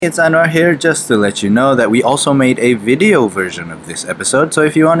It's Anwar here, just to let you know that we also made a video version of this episode. So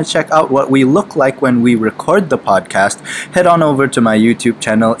if you want to check out what we look like when we record the podcast, head on over to my YouTube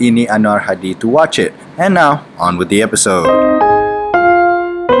channel, Ini Anwar Hadi, to watch it. And now, on with the episode.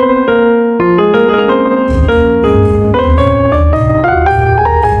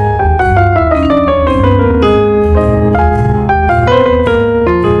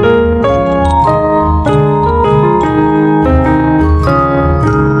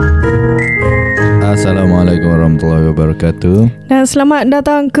 Assalamualaikum warahmatullahi wabarakatuh. Dan selamat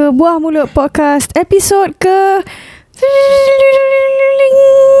datang ke Buah Mulut Podcast episod ke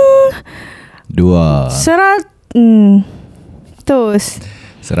 100.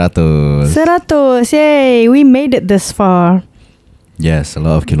 Yay, we made it this far. Yes, a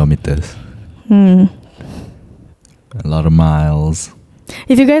lot of kilometers. A lot of miles.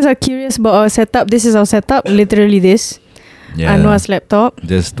 If you guys are curious about our setup, this is our setup. Literally this. Yeah. Anwar's laptop.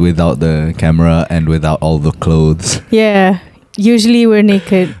 Just without the camera and without all the clothes. Yeah. Usually we're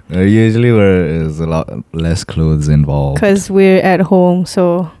naked. Usually there's a lot less clothes involved. Because we're at home,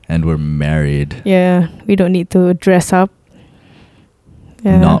 so. And we're married. Yeah, we don't need to dress up.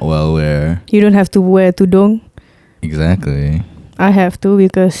 Yeah. Not well wear. You don't have to wear tudung. Exactly. I have to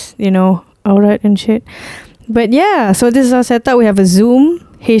because, aurat and shit. But yeah, so this is our setup. We have a Zoom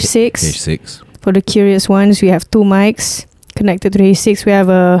H6. H6. For the curious ones, we have two mics connected to the H6. We have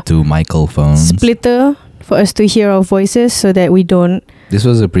a two microphones. Splitter for us to hear our voices so that we don't. This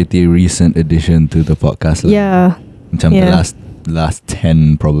was a pretty recent addition to the podcast. Yeah. Macam the last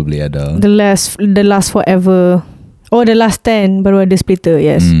 10 probably ada. The last forever. Oh, the last 10 baru ada splitter,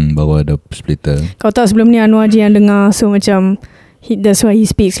 yes. Baru ada splitter. Kau tahu sebelum ni Anwar je yang dengar, so macam that's why he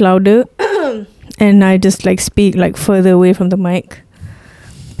speaks louder. And I just speak further away from the mic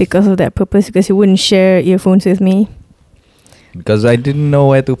because of that purpose, because he wouldn't share earphones with me. Because I didn't know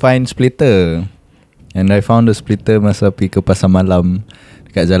where to find splitter. And I found a splitter masa pergi ke pasar malam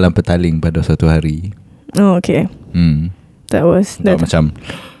dekat Jalan Petaling pada suatu hari. Oh, okay. That was macam,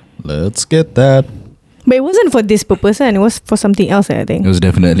 let's get that. But it wasn't for this purpose, and it was for something else, I think. It was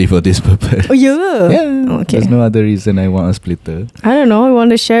definitely for this purpose. Oh, yeah? Yeah. Okay. There's no other reason I want a splitter. I don't know. You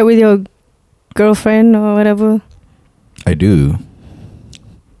want to share it with your girlfriend or whatever? I do.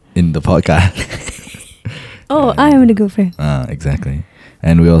 In the podcast. Oh, I am the girlfriend. Exactly.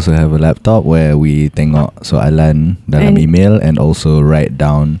 And we also have a laptop where we tengok soalan dalam email and also write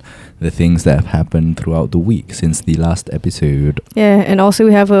down the things that have happened throughout the week since the last episode. Yeah, and also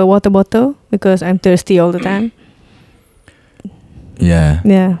we have a water bottle because I'm thirsty all the time. Yeah.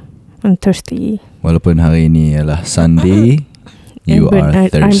 Yeah, I'm thirsty. Walaupun hari ini ialah Sunday, you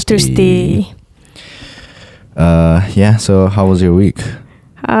are thirsty. I'm thirsty. Yeah, so how was your week?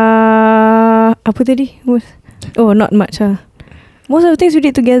 Apa tadi? Oh, not much. Most of the things we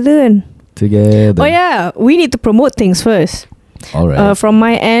did together. Together. Oh yeah, we need to promote things first. All right. From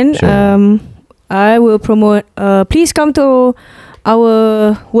my end, sure. I will promote. Please come to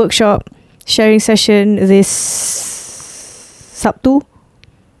our workshop sharing session this Sabtu.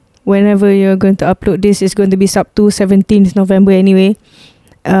 Whenever you're going to upload this, it's going to be Sabtu 17th November anyway.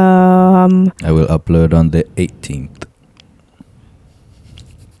 I will upload on the 18th.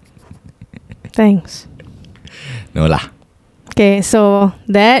 Thanks. No lah. Okay, so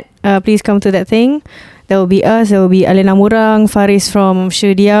that please come to that thing. There will be us. There will be Alena Murang, Faris from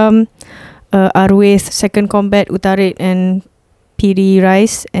Sherdiam, Arwes Second Combat Utarit and PD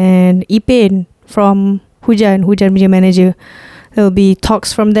Rice, and Ipin from Hujan punya manager. There will be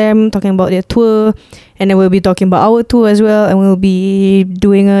talks from them talking about their tour, and then we'll be talking about our tour as well, and we'll be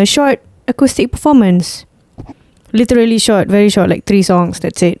doing a short acoustic performance. Literally short, very short, 3 songs,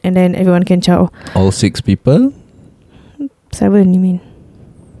 that's it. And then everyone can chow. All 6 people? 7, you mean?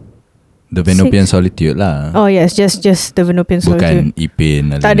 The Venopian Solitude lah. Oh yes, just the Venopian Solitude. Bukan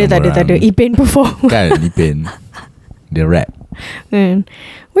Ipin. Tak ada. Ipin perform. Kan Ipin. Dia rap.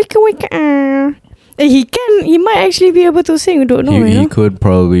 Wika. He might actually be able to sing. We don't know. He could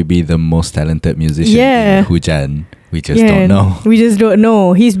probably be the most talented musician in Hujan. We just don't know. We just don't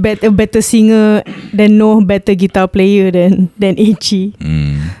know. He's a better singer than better guitar player than Ichi.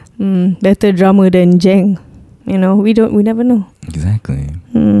 Better drummer than Jeng. We never know. Exactly.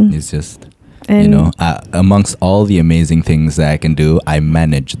 It's just, amongst all the amazing things that I can do, I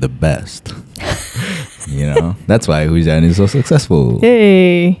manage the best. That's why Hujan is so successful.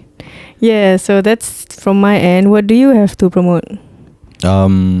 Hey. Yeah, so that's from my end. What do you have to promote?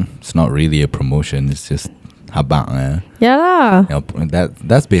 It's not really a promotion. It's just habang. Yeah lah.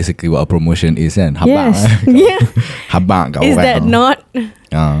 That's basically what a promotion is, and habang. Yes. Yeah. Habang. Is that not?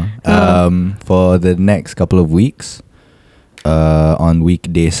 For the next couple of weeks, on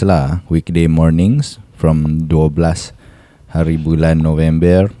weekdays lah, weekday mornings from 12 hari bulan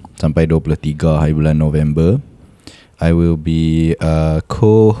November sampai 23 hari bulan November. I will be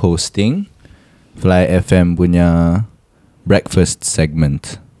co-hosting Fly FM punya breakfast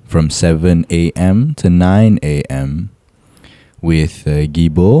segment from 7 a.m. to 9 a.m. with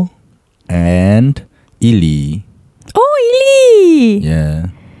Gibo and Ili. Oh, Ili! Yeah.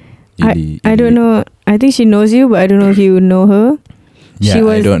 I don't know. I think she knows you, but I don't know if you know her. Yeah,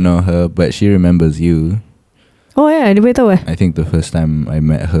 I don't know her, but she remembers you. Oh yeah, dia boleh tahu I think the first time I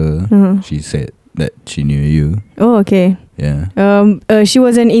met her, she said that she knew you. Oh, okay. Yeah. She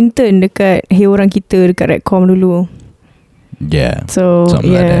was an intern dekat Hey Orang Kita dekat Redcom dulu. Yeah. So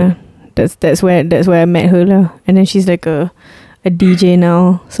something like yeah, that's where I met her lah. And then she's like a DJ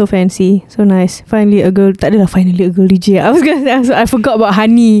now. So fancy, so nice. Finally a girl. Tak adalah finally a girl DJ. I forgot about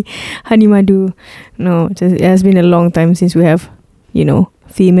Hani Madu. No, it has been a long time since we have,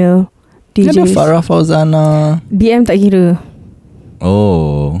 female DJs. Ada Farah Fauzana. BM tak kira.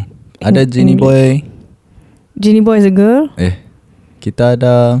 Oh, ada Jenny Boy. Jenny Boy is a girl. Kita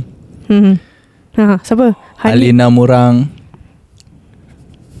ada siapa? Alina Murang.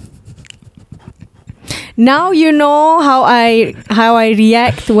 Now you know how I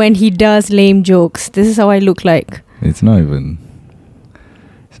react when he does lame jokes. This is how I look like. It's not even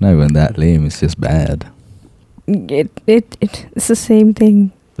that lame. It's just bad. It's the same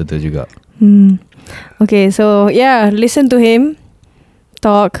thing. Betul juga. Okay, so yeah, listen to him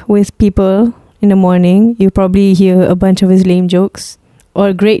talk with people in the morning. You probably hear a bunch of his lame jokes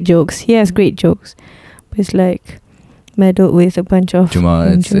or great jokes. He has great jokes, but it's like meddled with a bunch of Cuma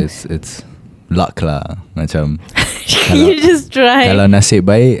lame jokes. it's luck lah. Macam You just try. Kalau nasib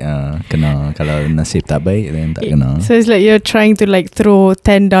baik kena. Kalau nasib tak baik then tak kena. So it's like you're trying to like throw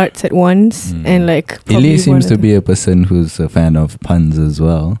 10 darts at once and like Ili seems to be a person who's a fan of puns as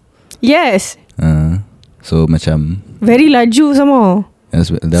well. Yes. So macam Very laju some more.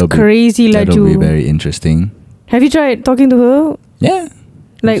 that'll Crazy that'll laju. be very interesting. Have you tried talking to her? Yeah.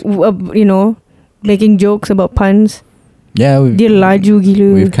 Like making jokes about puns. Yeah, Dia laju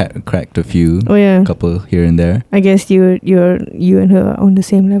gila. we've cracked a few. Oh yeah. Couple here and there. I guess you and her are on the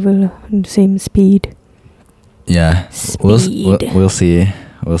same level, on the same speed. Yeah. We'll see.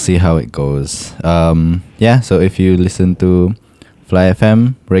 We'll see how it goes. Yeah, so if you listen to Fly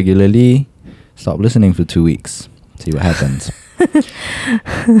FM regularly, stop listening for 2 weeks. See what happens.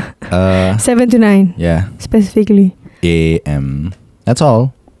 7 to 9. Yeah. Specifically. AM. That's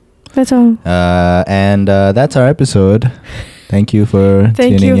all. That's all. And that's our episode. Thank you for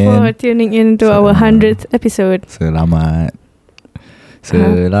Thank tuning you in. for tuning in to our 100th episode. Selamat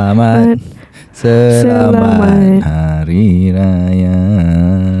Hari Raya.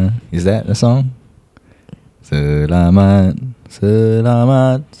 Is that a song? Selamat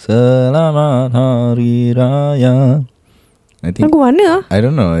Hari Raya. I think Lagu mana? I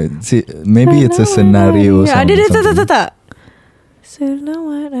don't know. Maybe it's a scenario song. Ada or something. tak.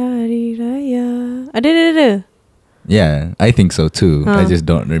 Selamat Hari Raya. Ada. Yeah, I think so too. I just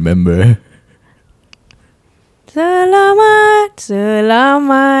don't remember. Selamat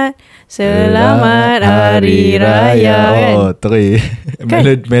Hari Raya. Oh, three.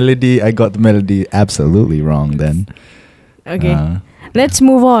 Melody. I got the melody absolutely wrong then. Okay. Let's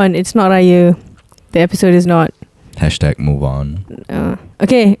move on. It's not Raya. The episode is not. # move on.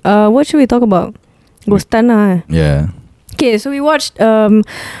 Okay. What should we talk about? Ghostan lah. Yeah. Okay, so we watched.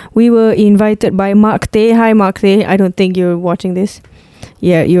 We were invited by Mark Tay. Hi, Mark Tay. I don't think you're watching this.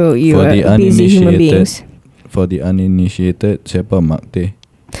 Yeah, you For are the busy human uninitiated. beings. For the uninitiated, siapa Mark Tay?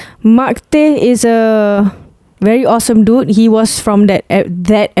 Mark Tay is a very awesome dude. He was from that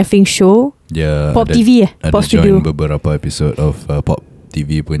effing show. Yeah. Pop TV. Ada Pop Studio. join beberapa episode of Pop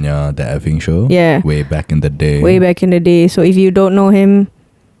TV punya That Effing Show. Yeah. Way back in the day. Way back in the day. So if you don't know him,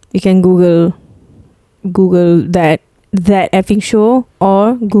 you can Google that effing show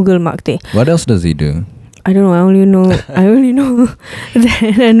or Google Mark Tay. What else does he do? I don't know. I only know that. I only know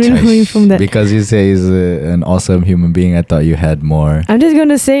him from that. Because you say he's an awesome human being, I thought you had more I'm just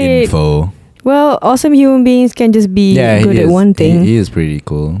gonna say info. Well, awesome human beings can just be good at one thing. He is pretty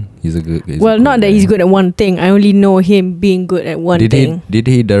cool. He's a good. Not that he's good at one thing. I only know him being good at one thing. Did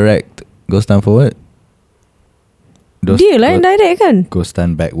he direct Ghostan Forward? Dia lah yang direct kan?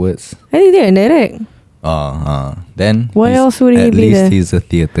 Ghostan Backwards. I think dia yang direct. Then why else would he at be least there? he's a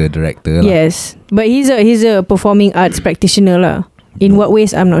theatre director. Yes, but he's a performing arts practitioner lah. In what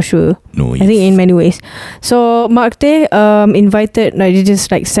ways, I'm not sure. No, I think in many ways. So Mark Tay invited, like, they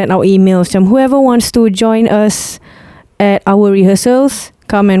just like sent out emails. Whoever wants to join us at our rehearsals,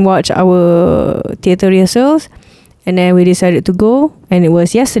 come and watch our theatre rehearsals. And then we decided to go, and it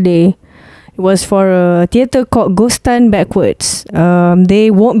was yesterday. It was for a theatre called Ghostan Backwards. They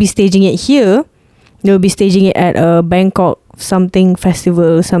won't be staging it here. They'll be staging it at a Bangkok something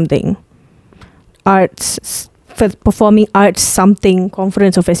festival, something arts, performing arts something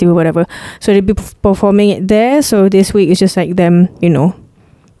conference or festival, whatever. So they'll be performing it there. So this week it's just like them,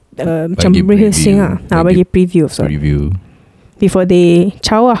 macam rehearsing bagi preview, before they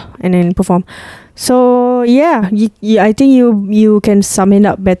chow and then perform. So yeah, I think you can sum it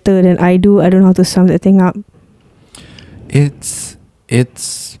up better than I do. I don't know how to sum that thing up. It's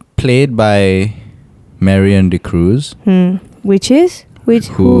played by Marion De Cruz, who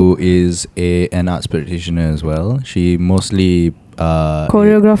is an arts practitioner as well. She mostly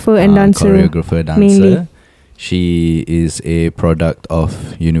choreographer and dancer. Mainly. She is a product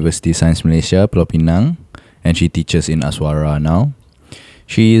of University Science Malaysia, Pulau Pinang, and she teaches in Aswara now.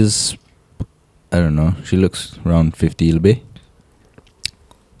 She is, I don't know, she looks around 50 lebih.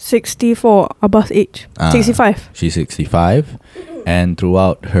 64, above age. 65. She's 65, and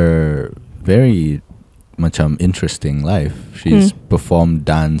throughout her very macam interesting life, she's performed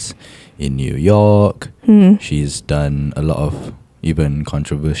dance in New York. She's done a lot of even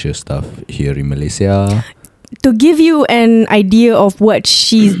controversial stuff here in Malaysia. To give you an idea of what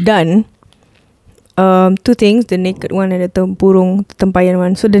she's done, two things, the naked one and the tempayan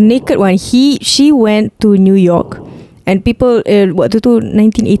one. So the naked one, she went to New York, and people waktu tu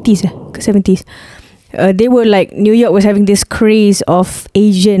 1980s ke 70s, they were like, New York was having this craze of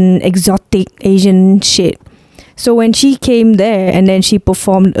exotic Asian shit. So when she came there and then she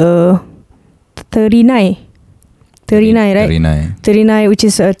performed 39, right? 39, which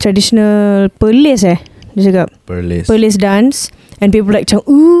is a traditional Perlis dia cakap. Perlis dance, and people like macam,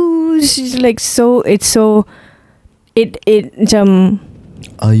 ooh, she's like it macam,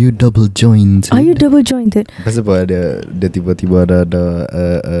 Are you double jointed? Pasal apa dia tiba-tiba ada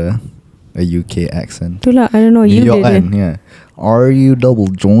a UK accent. Itulah, I don't know. New York kan, yeah. Are you double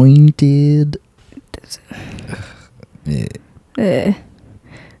jointed?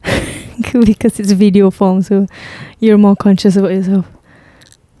 Because it's video form, so you're more conscious about yourself.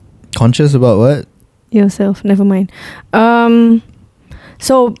 Conscious about what? Yourself, never mind.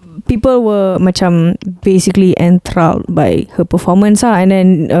 So people were macam basically enthralled by her performance, and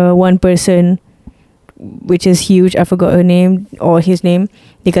then one person, which is huge, I forgot her name or his name,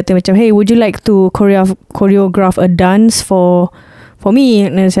 dia kata macam, hey, would you like to choreograph a dance for me?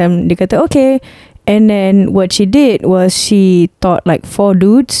 And then dia kata okay. And then what she did was she taught like 4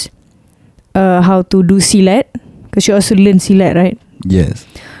 dudes how to do silat, because she also learned silat, right? Yes.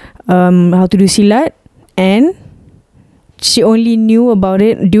 How to do silat, and she only knew about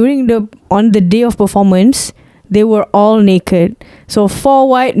it on the day of performance. They were all naked. So 4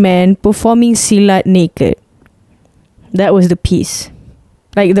 white men performing silat naked. That was the piece.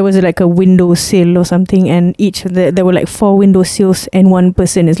 Like there was like a window sill or something, and there were like 4 window sills, and one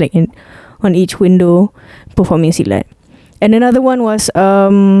person is like on each window performing silat. And another one was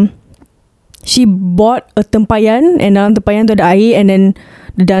she bought a tempayan, and dalam tempayan tu ada air, and then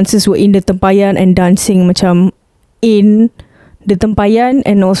the dancers were in the tempayan and dancing macam in the tempayan,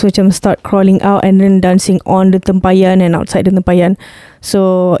 and also macam start crawling out and then dancing on the tempayan and outside the tempayan.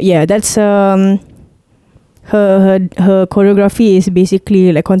 So yeah, that's her choreography is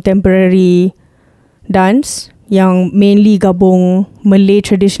basically like contemporary dance yang mainly gabung Malay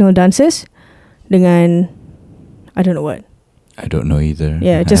traditional dances dengan I don't know what. I don't know either.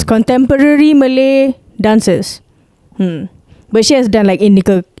 Yeah, just contemporary Malay dances. But she has done like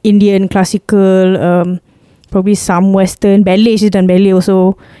Indian classical, probably some Western ballet. She's done ballet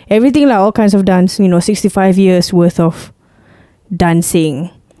also. Everything like all kinds of dance. 65 years worth of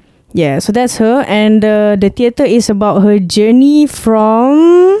dancing. Yeah, so that's her. And the theatre is about her journey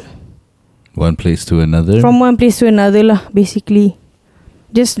from one place to another. From one place to another lah, basically.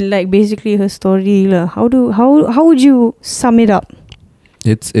 Just like basically her story lah. How would you sum it up?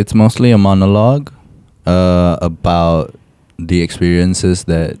 It's mostly a monologue about the experiences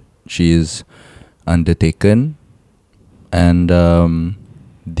that she's undertaken, and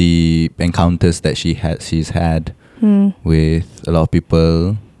the encounters that she's had with a lot of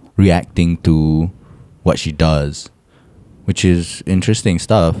people reacting to what she does, which is interesting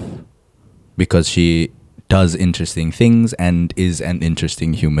stuff because she does interesting things and is an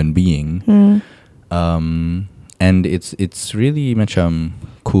interesting human being. And it's really macam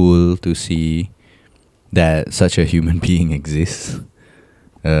cool to see that such a human being exists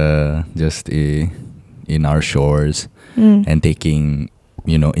just in our shores, and taking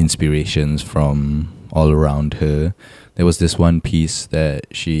inspirations from all around her. There was this one piece that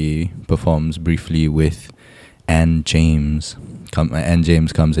she performs briefly with and James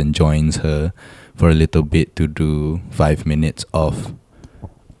comes and joins her for a little bit to do 5 minutes of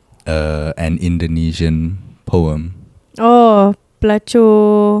an Indonesian poem. Oh,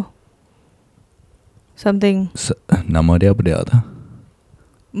 pelacur something. Nama dia apa dia tak?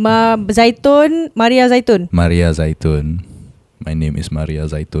 Maria Zaitun. Maria Zaitun. My name is Maria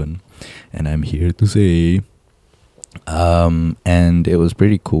Zaitun, and I'm here to say, and it was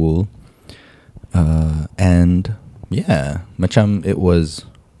pretty cool, and yeah, macam it was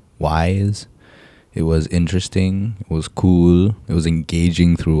wise, it was interesting, it was cool, it was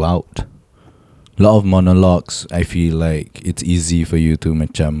engaging throughout. A lot of monologues. I feel like it's easy for you to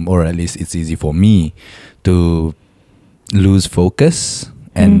macam, or at least it's easy for me to lose focus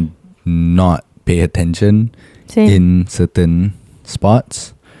and not pay attention in certain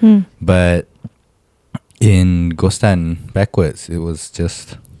spots. But in Ghostan Backwards, it was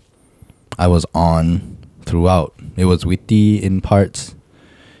just, I was on throughout. It was witty in parts,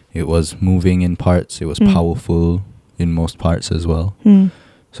 it was moving in parts, it was powerful in most parts as well.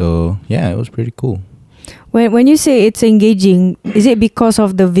 So yeah, it was pretty cool. When you say it's engaging, is it because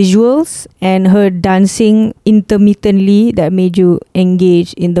of the visuals and her dancing intermittently that made you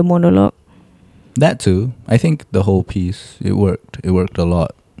engage in the monologue? That too. I think the whole piece, it worked. It worked a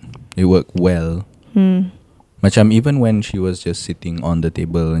lot. It worked well. Macam even when she was just sitting on the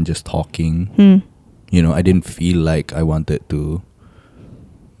table and just talking, you know, I didn't feel like I wanted to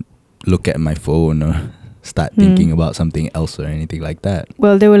look at my phone or start thinking about something else or anything like that.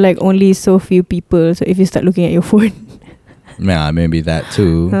 Well, there were like only so few people, so if you start looking at your phone, yeah, maybe that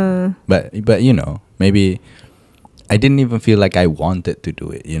too. But you know, maybe I didn't even feel like I wanted to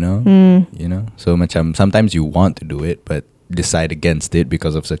do it, you know? You know? So macam sometimes you want to do it but decide against it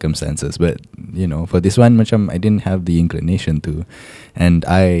because of circumstances. But, you know, for this one macam I didn't have the inclination to, and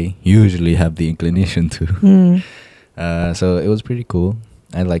I usually have the inclination to. So it was pretty cool.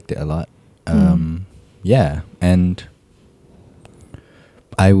 I liked it a lot. Yeah, and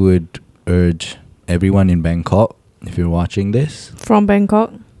I would urge everyone in Bangkok, if you're watching this from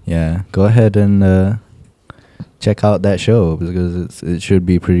Bangkok, yeah, go ahead and check out that show because it should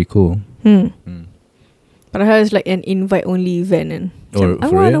be pretty cool. But I heard it's like an invite only event, and or I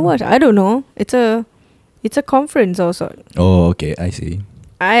want to watch. I don't know. It's a conference of sort. Oh, okay, I see.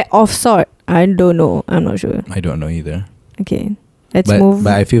 I don't know. I'm not sure. I don't know either. Okay. Let's move.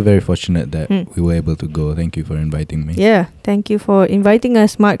 But I feel very fortunate that we were able to go. Thank you for inviting me. Yeah, thank you for inviting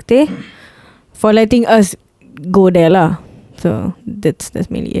us, Mark Teh, for letting us go there lah. So that's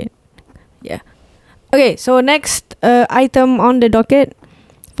mainly it. Yeah. Okay, so next item on the docket,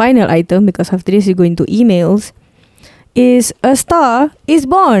 final item, because after this we go into emails, is A Star Is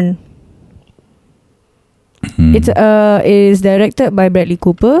Born. It is directed by Bradley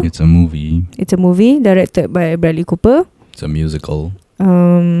Cooper. It's a movie. It's a movie directed by Bradley Cooper. It's a musical.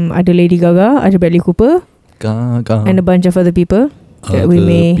 Ada Lady Gaga, ada Bradley Cooper, and a bunch of other people that we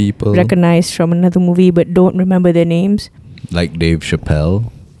may recognize from another movie but don't remember their names. Like Dave Chappelle.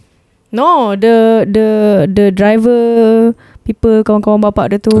 No, the driver people, kawan-kawan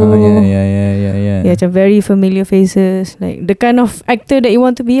bapak dia tu. Yeah. Yeah, macam very familiar faces. Like the kind of actor that you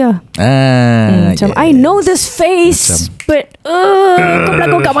want to be lah. Macam I know this face, but kau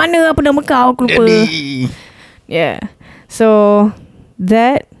berlakon kat mana, apa nama kau, aku lupa. Yeah. So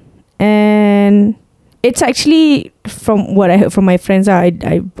that, and it's actually from what I heard from my friends. I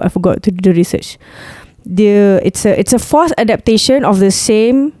forgot to do the research. It's a fourth adaptation of the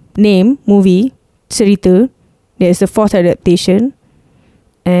same name movie, cerita. There's the fourth adaptation,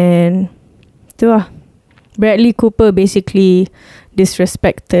 and tu lah. Bradley Cooper basically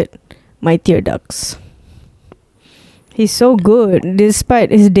disrespected My Tear Ducts. He's so good,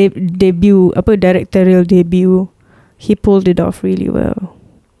 despite his directorial debut. He pulled it off really well.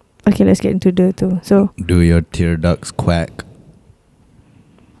 Okay, let's get into the two. So, do your tear ducts quack?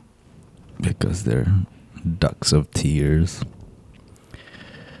 Because they're ducts of tears.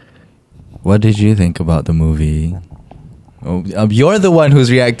 What did you think about the movie? Oh, you're the one who's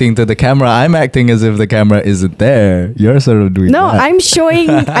reacting to the camera. I'm acting as if the camera isn't there. You're sort of doing no, that. I'm showing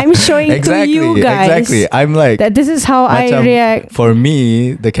exactly, to you guys. Exactly. I'm like that this is how I react. For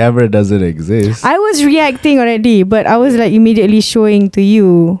me, the camera doesn't exist. I was reacting already, but I was like immediately showing to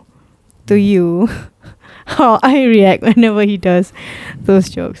you how I react whenever he does those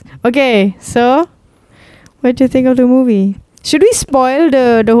jokes. Okay, so what do you think of the movie? Should we spoil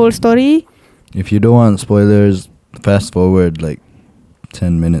the whole story? If you don't want spoilers, fast forward like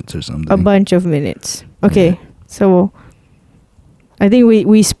 10 minutes or something. A bunch of minutes. Okay. So I think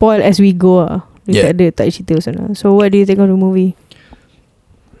we spoil as we go. Yeah. So what do you think of the movie?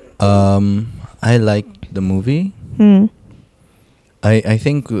 I liked the movie. Hmm. I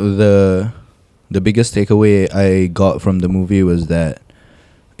think the biggest takeaway I got from the movie was that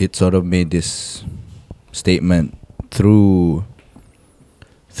it sort of made this statement through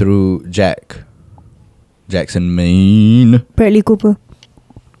Jackson Maine, Bradley Cooper.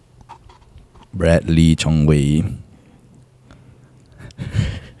 Bradley Chong-wei.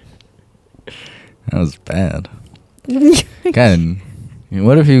 That was bad. Kan,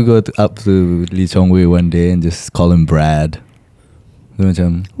 what if you go up to Lee Chong-wei one day and just call him Brad? So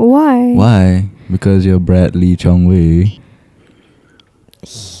macam, Why? why? Because you're Brad Lee Chong-wei.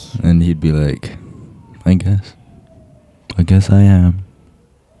 And he'd be like, I guess I am.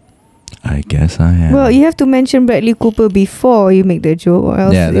 Well, you have to mention Bradley Cooper before you make the joke, or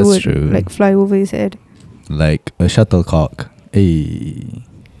else Yeah, it that's would true. like fly over his head. Like a shuttlecock. Hey.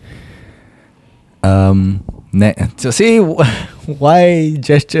 So see, why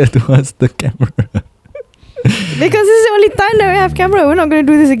gesture towards the camera? Because this is the only time that we have camera. We're not going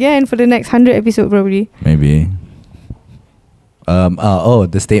to do this again for the next 100 episode probably. Maybe.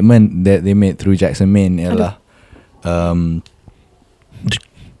 The statement that they made through Jackson Maine ialah,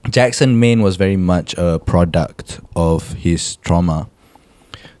 Jackson Maine was very much a product of his trauma.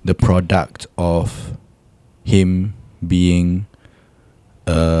 The product of him being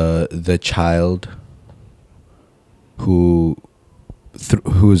the child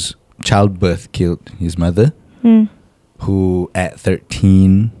whose childbirth killed his mother, who at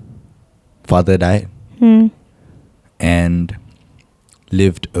 13 father died, and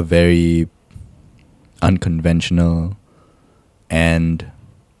lived a very unconventional and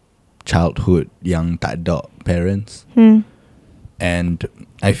childhood yang tak ada parents. And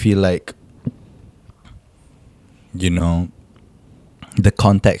I feel like, you know, the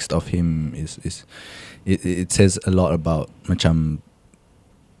context of him is it says a lot about macam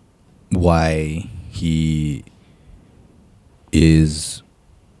why he is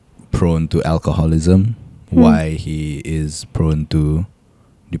prone to alcoholism, why he is prone to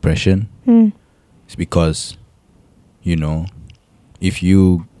depression. It's because, you know, if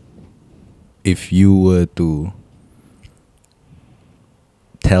you were to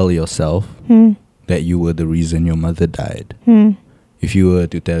tell yourself that you were the reason your mother died, if you were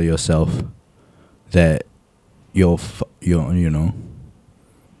to tell yourself that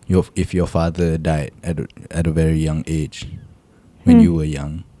if your father died at a very young age, when you were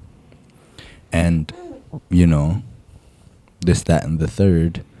young, and you know this, that, and the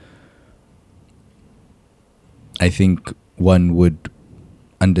third, I think one would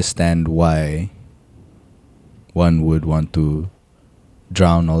understand why one would want to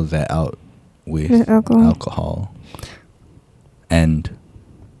drown all that out with alcohol. And,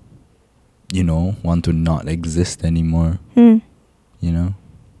 you know, want to not exist anymore. You know?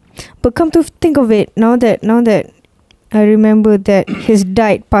 But come to think of it, now that I remember that his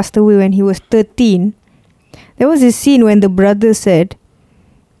dad passed away when he was 13, there was this scene when the brother said,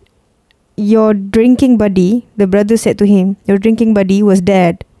 your drinking buddy, the brother said to him, your drinking buddy was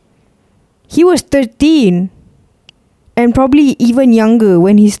dead. He was 13 and probably even younger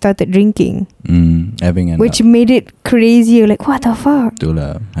when he started drinking. Which made it crazier. Like, what the fuck?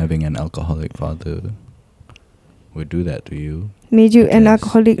 Having an alcoholic father would do that to you. Made you an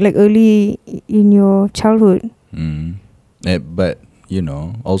alcoholic like early in your childhood. But, you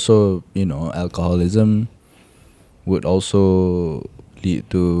know, also, you know, alcoholism would also lead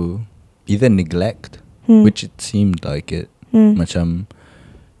to either neglect, which it seemed like it. Macam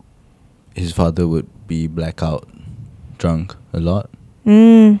his father would be blackout drunk a lot.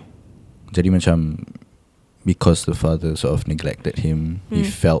 Jadi macam because the father sort of neglected him, he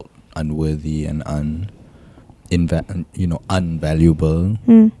felt unworthy and unvaluable,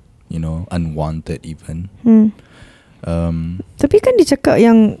 you know, unwanted even. Tapi kan dia cakap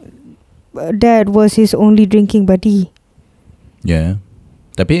yang dad was his only drinking buddy. Yeah.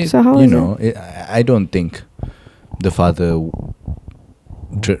 Tapi, so how you know, I don't think the father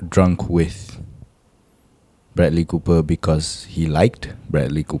drunk with Bradley Cooper because he liked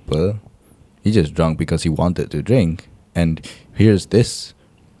Bradley Cooper. He just drunk because he wanted to drink. And here's this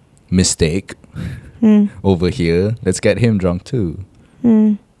mistake over here. Let's get him drunk too.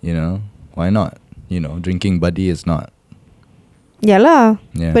 You know, why not? You know, drinking buddy is not. Yalah.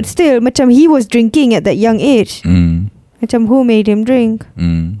 Yeah. But still, macam he was drinking at that young age. Macam who made him drink?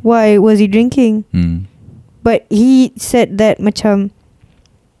 Why was he drinking? But he said that macam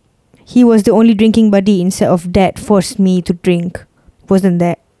he was the only drinking buddy instead of dad forced me to drink. Wasn't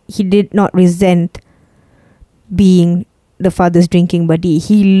that? He did not resent being the father's drinking buddy.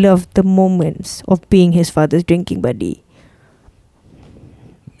 He loved the moments of being his father's drinking buddy.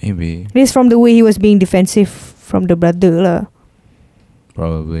 Maybe. At least from the way he was being defensive from the brother lah.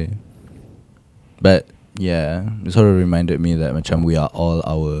 Probably. But yeah, it sort of reminded me that macam we are all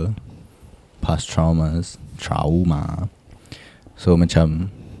our past trauma. So macam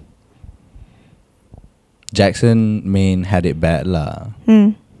Jackson Maine had it bad lah.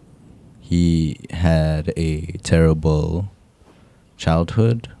 He had a terrible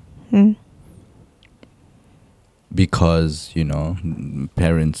childhood. Because, you know,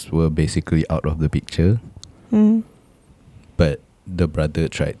 parents were basically out of the picture. But the brother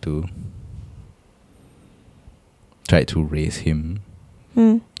tried to raise him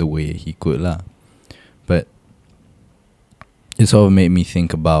the way he could lah. But it sort of made me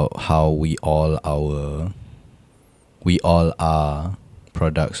think about how we all are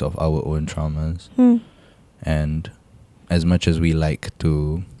products of our own traumas. And as much as we like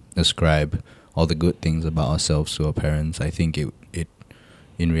to ascribe all the good things about ourselves to our parents, I think it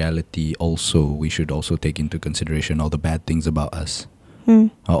in reality also we should also take into consideration all the bad things about us are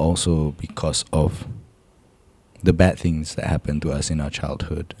also because of the bad things that happened to us in our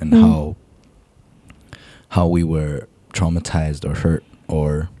childhood, and how we were traumatized or hurt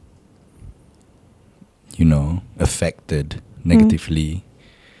or, you know, affected negatively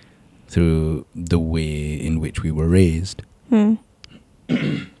through the way in which we were raised.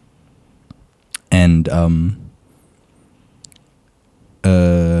 And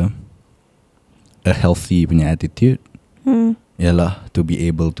a healthy punya attitude ialah to be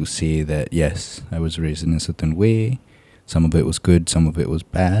able to say that yes, I was raised in a certain way, some of it was good, some of it was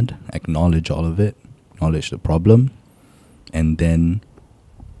bad, acknowledge all of it, acknowledge the problem, and then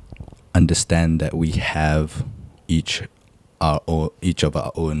understand that we have each of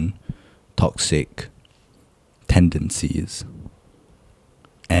our own toxic tendencies,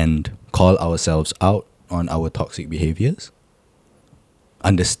 and call ourselves out on our toxic behaviors.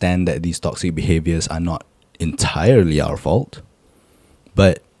 Understand that these toxic behaviors are not entirely our fault,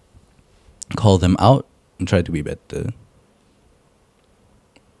 but call them out and try to be better.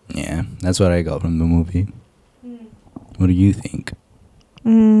 Yeah, that's what I got from the movie. What do you think?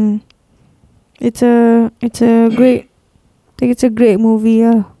 It's a great, I think it's a great movie.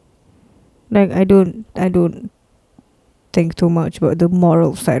 Yeah, like I don't think too much about the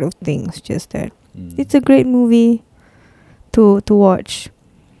moral side of things. Just that it's a great movie to watch,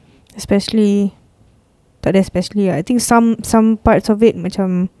 especially. I think some parts of it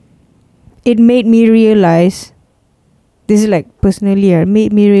macam it made me realize. This is like personally, it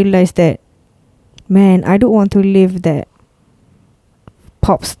made me realize that, man, I don't want to live that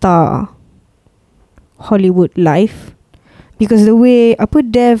pop star Hollywood life, because the way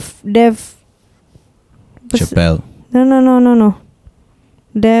Dev Chappelle. No.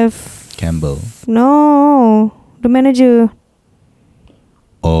 Dev Campbell. No, the manager.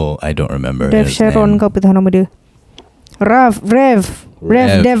 Oh, I don't remember. Dev his Sharon name. ke apa tu nama dia? Rev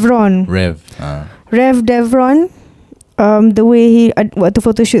Devron. Rev Devron. The way he waktu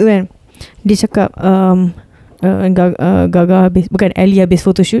photoshoot kan, dia cakap Gaga habis, bukan Ellie habis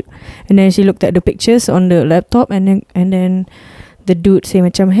photoshoot, and then she looked at the pictures on the laptop, and then the dude say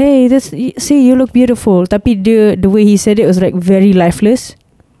macam, hey, see, you look beautiful, tapi the way he said it was like very lifeless.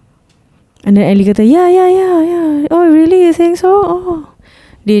 And then Ellie kata, yeah, oh really, you think so? Oh,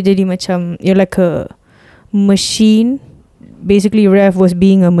 dia jadi macam, you're like a machine. Basically Rev was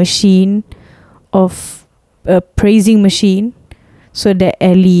being a machine of a praising machine, so that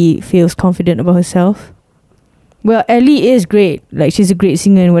Ellie feels confident about herself. Well, Ellie is great, like she's a great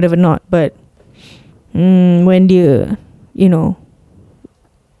singer and whatever not, but when you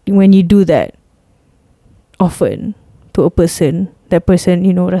do that often to a person, that person,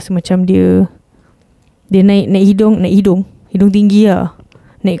 rasa macam dia naik hidung tinggi lah,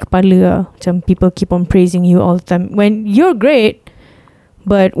 naik kepala lah, macam people keep on praising you all the time when you're great.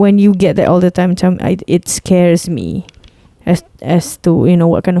 But when you get that all the time, it scares me as to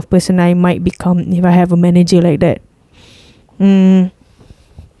what kind of person I might become if I have a manager like that.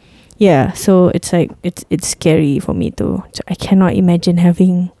 Yeah, so it's like it's scary for me too. I cannot imagine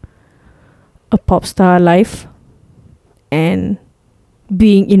having a pop star life and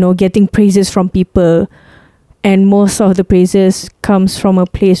being getting praises from people, and most of the praises comes from a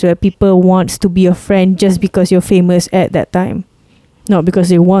place where people wants to be your friend just because you're famous at that time, not because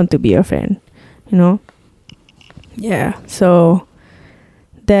they want to be your friend, Yeah, so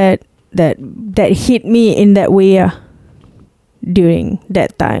that hit me in that way during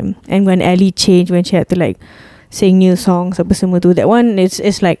that time. And when Ellie changed, when she had to like sing new songs apa semua tu, that one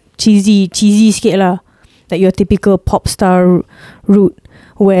it's like cheesy sikit lah, like your typical pop star route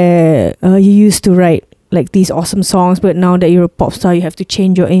where you used to write like these awesome songs, but now that you're a pop star, you have to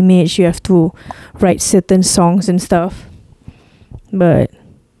change your image, you have to write certain songs and stuff. But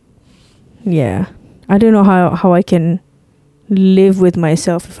yeah, I don't know how I can live with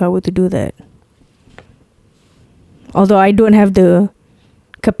myself if I were to do that. Although I don't have the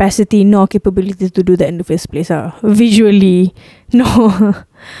capacity nor capability to do that in the first place. Visually, no.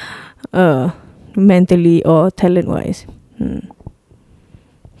 Mentally or talent wise.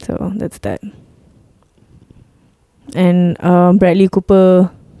 So that's that. And Bradley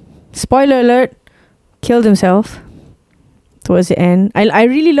Cooper, spoiler alert, killed himself towards the end. I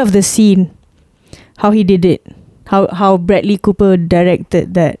really love the scene, how he did it, how Bradley Cooper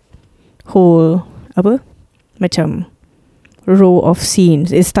directed that whole macam row of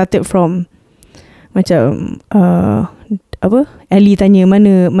scenes. It started from macam Ellie tanya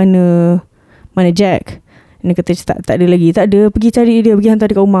mana Jack, and dia kata tak ada lagi, tak ada, pergi cari dia, pergi hantar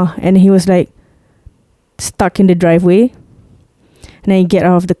dia kat rumah. And he was like stuck in the driveway, and then he get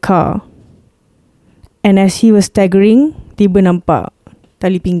out of the car, and as he was staggering, tiba nampak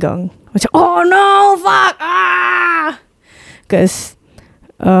tali pinggang. Macam oh no, fuck,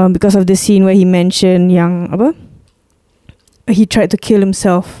 because of the scene where he mentioned yang he tried to kill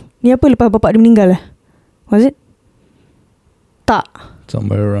himself. Ni apa, lepas bapak dia meninggal was it? Tak,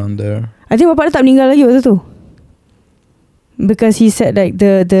 somewhere around there. I think bapak dia tak meninggal lagi waktu tu, because he said like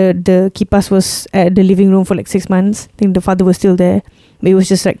the kipas was at the living room for like 6 months. I think the father was still there, but he was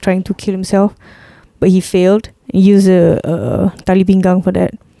just like trying to kill himself, but he failed. He used a tali pinggang for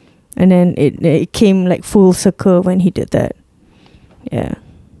that, and then it came like full circle when he did that. Yeah,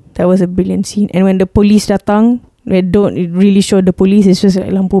 that was a brilliant scene. And when the police datang, it really show the police. It's just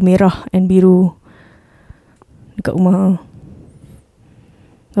like lampu merah and biru dekat rumah.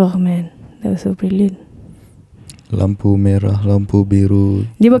 Oh man, that was so brilliant. Lampu merah, lampu biru.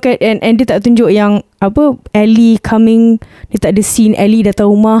 Dia pakai and dia tak tunjuk yang Ellie coming. Dia tak ada scene Ellie datang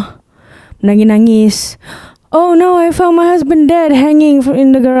rumah menangis-nangis. Oh no, I found my husband dead hanging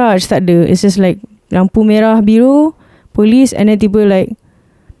in the garage. Tak ada. It's just like lampu merah, biru, police, and then tiba like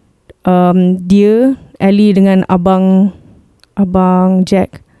dia, Ellie dengan abang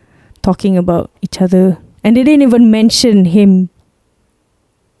Jack talking about each other, and they didn't even mention him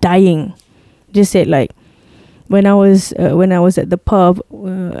dying. Just said like, when I was at the pub,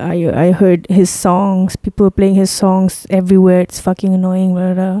 I heard his songs, people playing his songs everywhere. It's fucking annoying,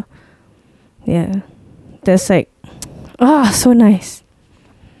 blah, blah. Yeah, that's like so nice.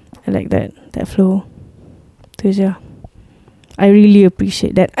 I like that flow. Tu je. I really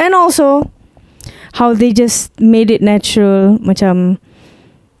appreciate that. And also how they just made it natural. Macam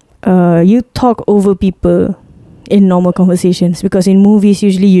you talk over people in normal conversations, because in movies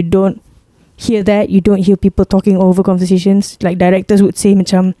usually you don't hear that. You don't hear people talking over conversations. Like directors would say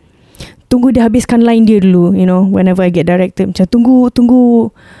macam, tunggu dia habiskan line dia dulu. You know, whenever I get directed, macam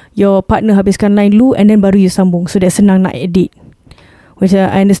tunggu your partner habiskan line dulu, and then baru you sambung, so that senang nak edit. Which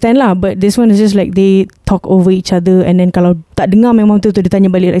I understand lah, but this one is just like they talk over each other, and then kalau tak dengar memang tu dia tanya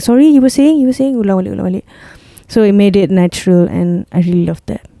balik like, sorry, you were saying, ulang balik. So it made it natural, and I really loved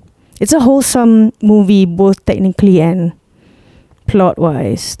that. It's a wholesome movie, both technically and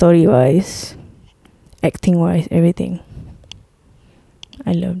plot-wise, story-wise, acting-wise, everything.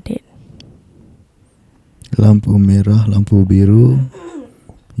 I loved it. Lampu merah, lampu biru,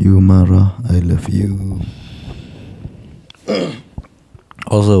 you marah, I love you.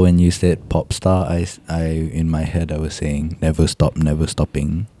 Also, when you said pop star, I in my head I was saying never stop, never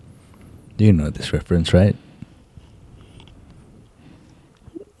stopping. Do you know this reference, right?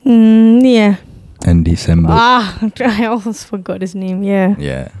 Yeah. And December. I almost forgot his name. Yeah.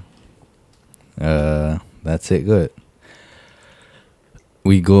 Yeah. That's it. Good.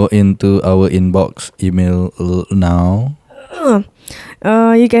 We go into our inbox email now.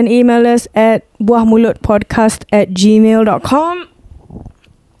 You can email us at buahmulutpodcast@gmail.com.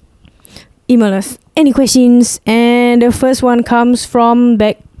 Email us any questions, and the first one comes from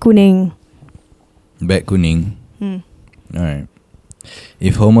Beck Kuning. Beck Kuning. Alright.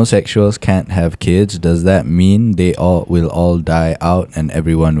 If homosexuals can't have kids, does that mean they will all die out and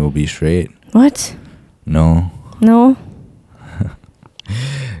everyone will be straight? What? No.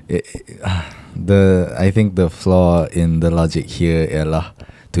 I think the flaw in the logic here ialah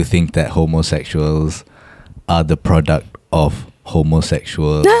to think that homosexuals are the product of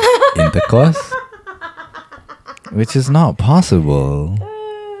homosexual intercourse, which is not possible.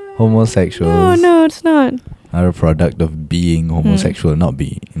 Homosexuals No, it's not. are a product of being homosexual, not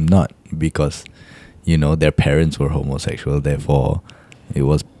because their parents were homosexual, therefore it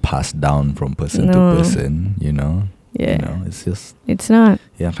was passed down from person to person. Yeah. You know, it's just It's not.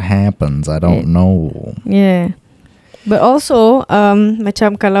 it happens. I don't know. Yeah. But also,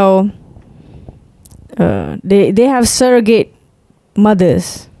 macam kalau they have surrogate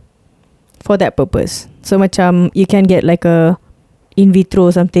mothers for that purpose. So macam you can get like a in vitro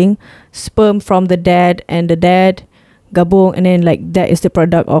or something, sperm from the dad and the dad gabung, and then like that is the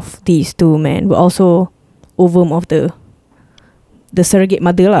product of these two men, but also ovum of the surrogate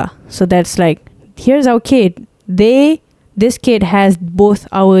mother lah. So that's like, here's our kid. This kid has both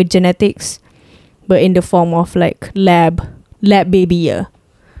our genetics, but in the form of like lab baby, yeah,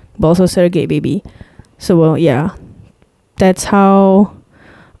 but also surrogate baby. So yeah, that's how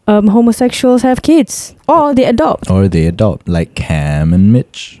homosexuals have kids, or they adopt. Like Cam and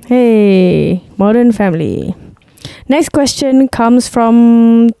Mitch. Hey, Modern Family. Next question comes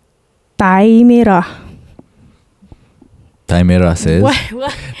from Taimera. Taimera says,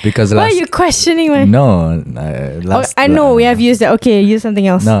 What? because Why are you questioning my? No, I know we have used that. Okay, use something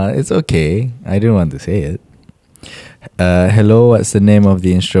else. No, it's okay. I didn't want to say it. Hello, what's the name of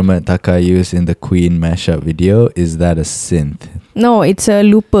the instrument Taka used in the Queen mashup video? Is that a synth? No, it's a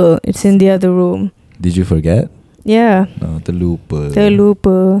looper. It's in the other room. Did you forget? Yeah. No, the looper. The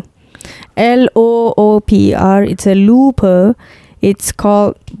looper. LOOPR. It's a looper. It's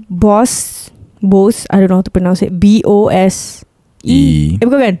called Bose. I don't know how to pronounce it. BOSE.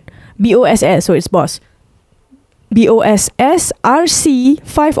 Bukan kan? BOSS. So it's Bose. BOSS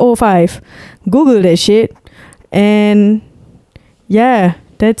RC505. Google that shit. And yeah,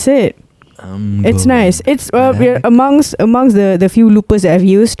 that's it. It's nice. It's amongst the few loopers that I've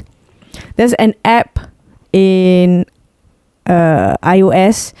used. There's an app in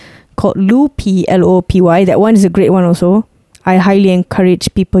iOS called Loopy, LOPY. That one is a great one also. I highly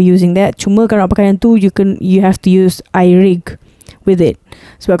encourage people using that. Cuma kalau nak pakai yang tu, you have to use iRig with it.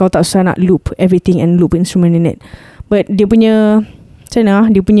 Sebab kau tak susah nak loop everything and loop instrument in it. But dia punya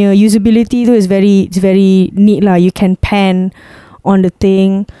usability tu is very neat lah. You can pan on the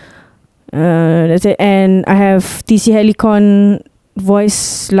thing. That's it. And I have TC Helicon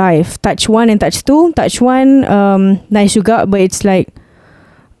Voice Live Touch 1 and Touch 2. Touch 1 nice juga, but it's like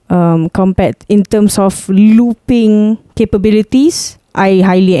compared in terms of looping capabilities, I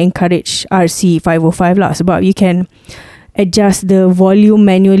highly encourage RC505 lah, sebab you can adjust the volume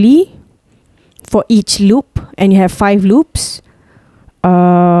manually for each loop, and you have 5 loops.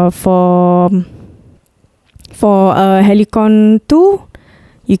 For Helicon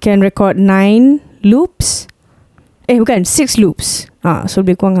 2, you can record 9 loops. 6 loops. So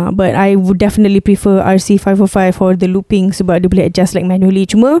lebih kurang lah. But I would definitely prefer RC505 for the looping, sebab dia boleh adjust like manually.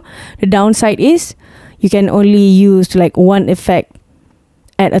 Cuma the downside is you can only use like one effect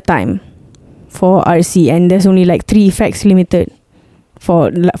at a time for RC, and there's only like 3 effects limited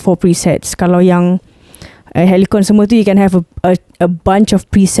for presets. Kalau yang Helicon semua tu, you can have a bunch of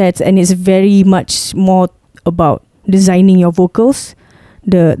presets, and it's very much more about designing your vocals.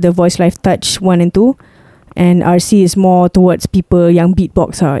 The Voice Live Touch 1 and 2. And RC is more towards people yang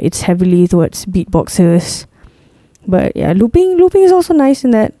beatbox. It's heavily towards beatboxers. But yeah, looping is also nice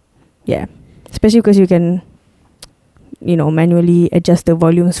in that. Yeah, especially because you can, manually adjust the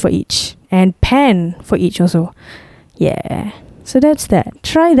volumes for each and pan for each also. Yeah, so that's that.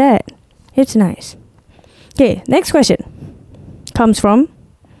 Try that. It's nice. Okay, next question comes from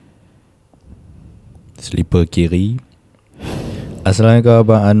Sleeper Kiri. Assalamualaikum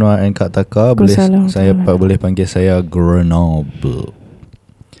Abang Anwar and Kak Taka. Boleh panggil saya Grenoble.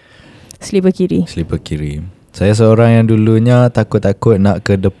 Sleeper Kiri. Saya seorang yang dulunya takut-takut nak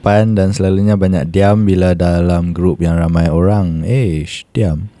ke depan dan selalunya banyak diam bila dalam grup yang ramai orang.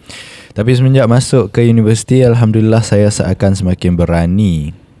 Diam. Tapi semenjak masuk ke universiti, Alhamdulillah saya seakan semakin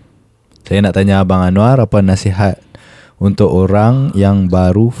berani. Saya nak tanya Abang Anwar, apa nasihat untuk orang yang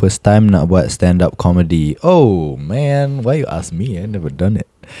baru first time nak buat stand up comedy? Oh man, why you ask me? I never done it.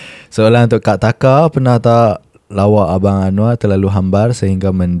 Soalan untuk Kak Taka, pernah tak lawak Abang Anwar terlalu hambar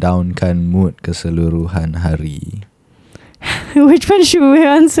sehingga mendownkan mood keseluruhan hari? Which one should we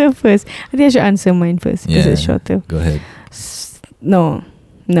answer first? I think I should answer mine first because it's shorter. Go ahead. No.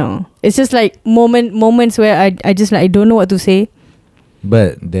 It's just like moments where I just like I don't know what to say.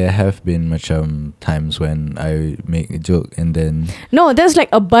 But there have been times when I make a joke and then... No, there's like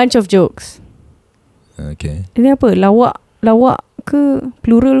a bunch of jokes. Okay. Ini apa? Lawak ke?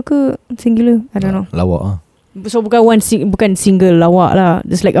 Plural ke? Singular? I don't know. Lawak . So bukan single lawak lah.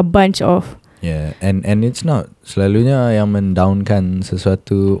 There's like a bunch of... Yeah, and it's not selalunya yang mendownkan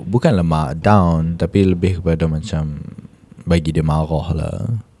sesuatu, bukanlah down, tapi lebih kepada bagi dia marah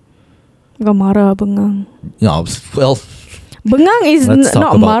lah. Bukan marah, bengang. Yeah, well... Bengang is Let's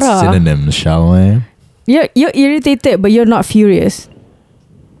talk not about marah. synonyms, shall we? You're irritated, but you're not furious.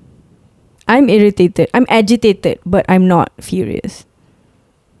 I'm irritated. I'm agitated, but I'm not furious.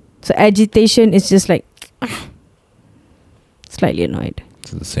 So agitation is just like slightly annoyed.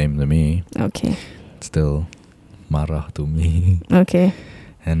 It's the same to me. Okay. Still marah to me. Okay.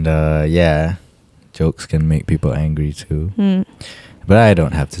 And jokes can make people angry too. Hmm. But I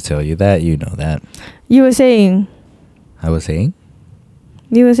don't have to tell you that. You know that. You were saying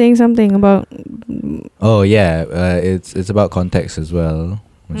something about. Oh yeah, it's about context as well.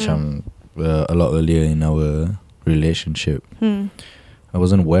 Which a lot earlier in our relationship, I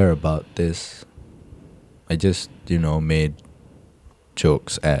wasn't aware about this. I just made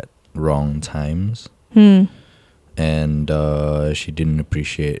jokes at wrong times, and she didn't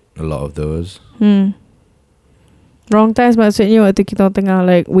appreciate a lot of those. Wrong times maksudnya waktu kita tengah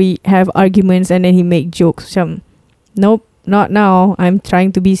like we have arguments and then he make jokes macam nope, not now, I'm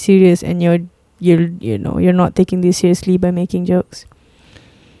trying to be serious and you're not taking this seriously by making jokes.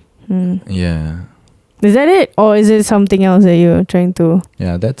 Yeah. Is that it, or is it something else that you're trying to?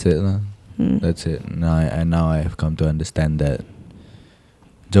 Yeah, that's it. That's it. Now I have come to understand that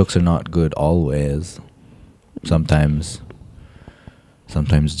jokes are not good always. Sometimes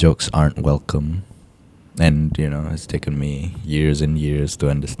jokes aren't welcome. And, it's taken me years and years to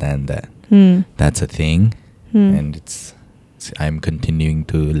understand that that's a thing. And I'm continuing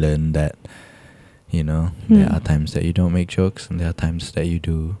to learn that, there are times that you don't make jokes and there are times that you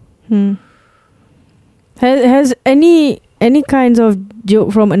do. Has any kinds of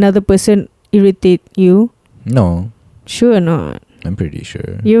joke from another person irritate you? No. Sure not. I'm pretty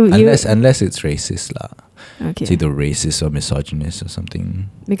sure. Unless it's racist lah. Okay. It's either racist or misogynist or something.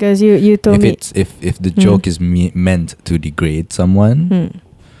 Because you told me if the joke is meant to degrade someone,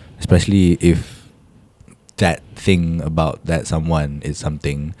 especially if that thing about that someone is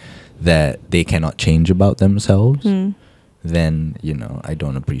something that they cannot change about themselves, then I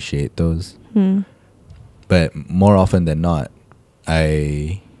don't appreciate those. But more often than not,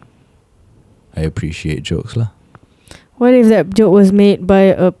 I appreciate jokes lah. What if that joke was made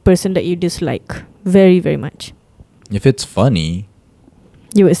by a person that you dislike very, very much? If it's funny,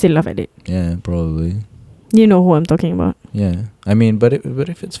 you would still laugh at it. Yeah, probably. You know who I'm talking about. Yeah, I mean, but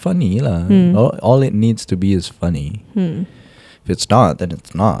if it's funny lah, all it needs to be is funny. If it's not, then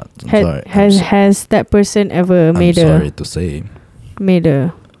it's not. Has that person ever made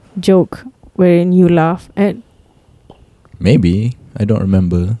a joke wherein you laugh at? Maybe. I don't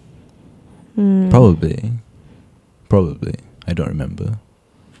remember. Probably. I don't remember.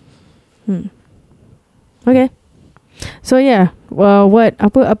 Okay. So yeah,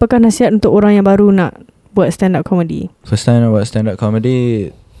 apakah nasihat untuk orang yang baru nak buat stand up comedy? First time I buat stand up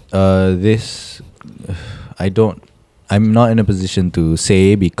comedy, I'm not in a position to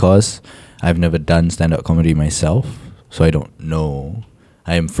say because I've never done stand up comedy myself, so I don't know.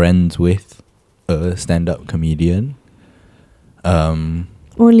 I am friends with a stand up comedian.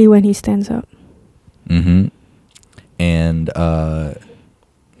 Only when he stands up. And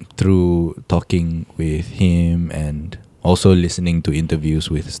through talking with him and also listening to interviews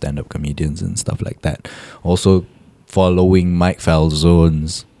with stand-up comedians and stuff like that, also following Mike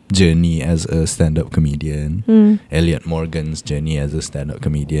Falzone's journey as a stand-up comedian, Elliot Morgan's journey as a stand-up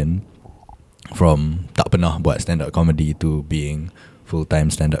comedian, from tak pernah buat stand-up comedy to being full-time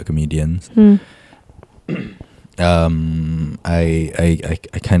stand-up comedians. I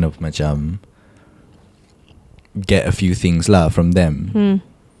kind of macam get a few things lah from them.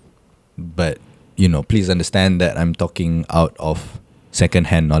 But please understand that I'm talking out of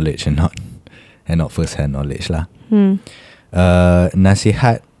second-hand knowledge and not first-hand knowledge lah.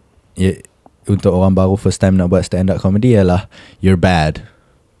 Nasihat untuk orang baru first time nak buat stand-up comedy ialah you're bad.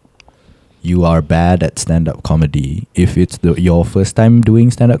 You are bad at stand-up comedy. If it's your first time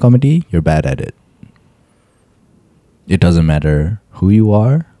doing stand-up comedy, you're bad at it. It doesn't matter who you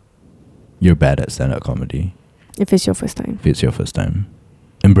are, you're bad at stand-up comedy. If it's your first time.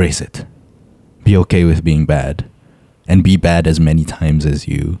 Embrace it. Be okay with being bad. And be bad as many times as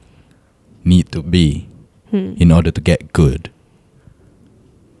you need to be in order to get good.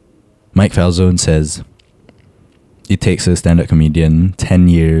 Mike Falzone says, it takes a stand-up comedian 10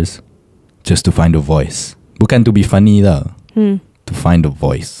 years just to find a voice. Bukan to be funny lah. To find a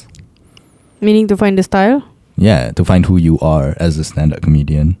voice. Meaning to find the style? Yeah, to find who you are as a stand-up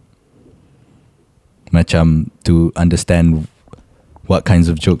comedian. Macam to understand what kinds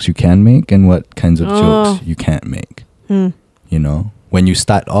of jokes you can make and what kinds of jokes you can't make. When you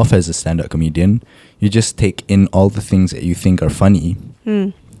start off as a stand-up comedian, you just take in all the things that you think are funny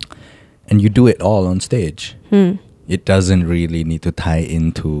and you do it all on stage. It doesn't really need to tie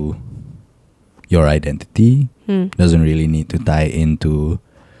into your identity. Hmm. Doesn't really need to tie into,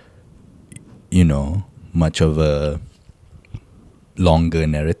 you know, much of a longer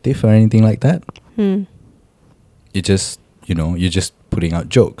narrative or anything like that. Hmm. It just, you know, you're just putting out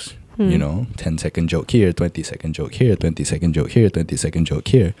jokes. You Hmm. know, 10-second joke here, 20-second joke here, 20-second joke here, 20-second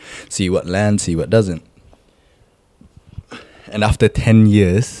joke here. See what lands, see what doesn't. And after 10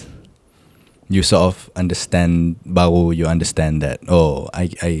 years, you sort of understand, baru you understand that, oh,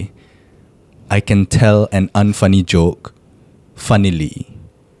 I can tell an unfunny joke funnily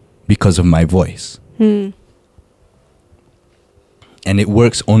because of my voice. Hmm. And it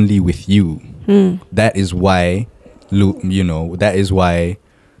works only with you. Hmm. That is why, you know, that is why,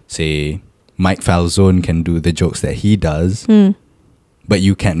 say, Mike Falzone can do the jokes that he does, Hmm. but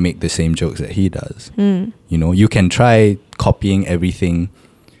you can't make the same jokes that he does. Hmm. You know, you can try copying everything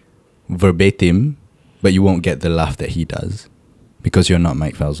verbatim, but you won't get the laugh that he does because you're not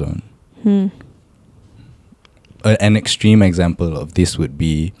Mike Falzone. Hmm. An extreme example of this would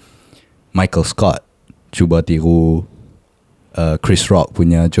be Michael Scott cuba tiru Chris Rock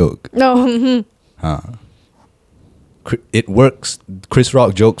punya joke. No. It works. Chris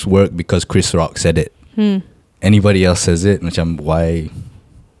Rock jokes work because Chris Rock said it. Hmm. Anybody else says it, macam why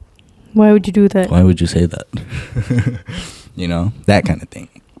Why would you do that? why would you say that? You know, that kind of thing.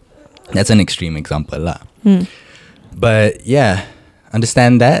 That's an extreme example lah. Hmm. But yeah,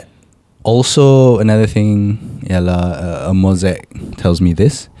 understand that. Also, another thing, a Mosaic tells me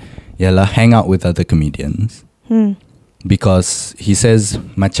this. Hang out with other comedians. Hmm. Because he says,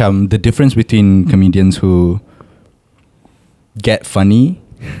 macam, the difference between comedians who get funny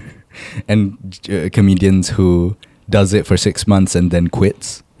and comedians who does it for 6 months and then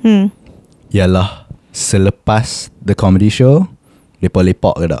quits. Hmm. Ialah, selepas the comedy show,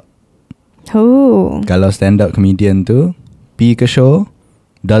 lepak-lepak ke tak? Oh. Kalau stand-up comedian tu pergi ke show,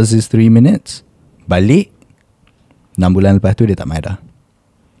 does his 3 minutes, balik, 6 bulan lepas tu dia tak main dah.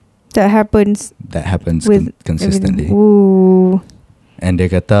 That happens That happens with consistently. everything. Ooh. And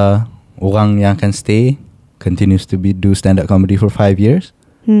dia kata orang yang akan stay continues to do stand-up comedy for 5 years.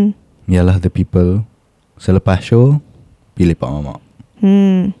 Hmm. Ialah the people selepas show pergi lepak mamak.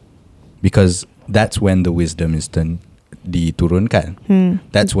 Hmm. Because that's when the wisdom is diturunkan. Hmm.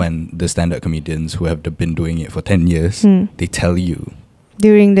 That's when the stand-up comedians who have been doing it for 10 years, Hmm. they tell you.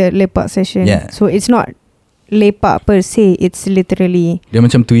 During the lepak session. Yeah. So it's not lepak per se. It's literally. Dia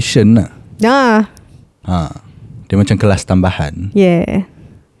macam tuition lah. Ah. Dia macam kelas tambahan. Yeah.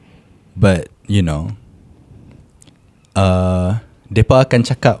 But, you know, depa akan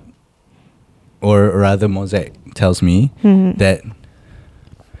cakap, or rather Mosaic tells me Hmm. that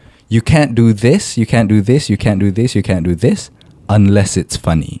you can't do this, you can't do this, you can't do this, you can't do this unless it's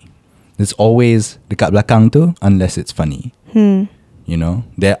funny. There's always dekat belakang tu unless it's funny. Hmm. You know,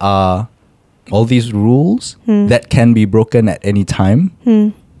 there are all these rules Hmm. that can be broken at any time.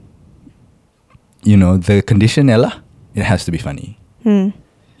 Hmm. You know, the condition ialah it has to be funny. Hmm.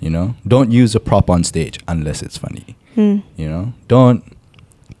 You know, don't use a prop on stage unless it's funny. Hmm. You know, don't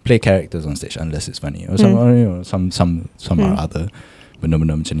play characters on stage unless it's funny, or some, or, you know, some or other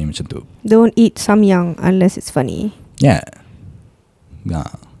benda-benda macam ni macam tu. Don't eat samyang unless it's funny. Yeah.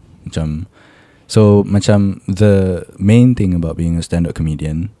 Macam, so macam the main thing about being a stand-up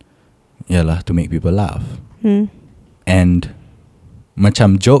comedian ialah to make people laugh. Hmm. And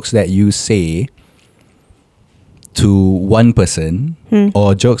macam jokes that you say to one person, Hmm.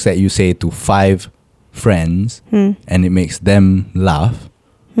 or jokes that you say to 5 friends, Hmm. and it makes them laugh,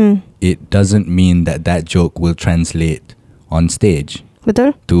 Hmm. it doesn't mean that that joke will translate on stage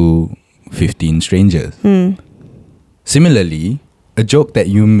Betul? to 15 strangers. Hmm. Similarly, a joke that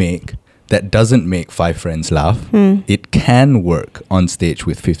you make that doesn't make 5 friends laugh, Hmm. it can work on stage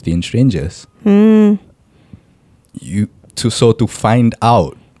with 15 strangers. Hmm. So to find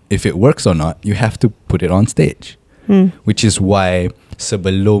out if it works or not, you have to put it on stage. Hmm. Which is why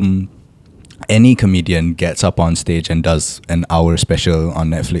sebelum any comedian gets up on stage and does an hour special on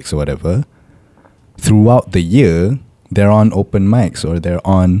Netflix or whatever, throughout the year, they're on open mics or they're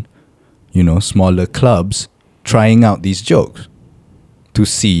on, you know, smaller clubs trying out these jokes to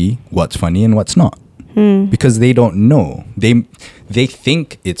see what's funny and what's not. Hmm. Because they don't know. They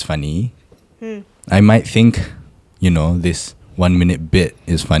think it's funny. Hmm. I might think, you know, this 1 minute bit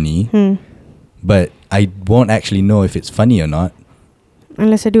is funny, Hmm. but I won't actually know if it's funny or not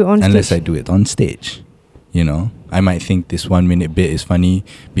Unless I do it on unless stage. I do it on stage. You know, I might think this 1 minute bit is funny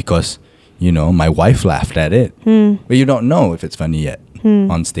because, you know, my wife laughed at it. Hmm. But you don't know if it's funny yet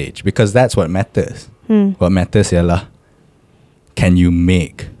on stage, because that's what matters. Hmm. What matters ialah, can you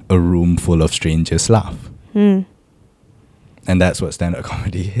make a room full of strangers laugh? Hmm. And that's what stand-up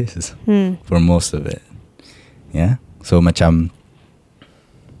comedy is Hmm. for most of it. Yeah. So macam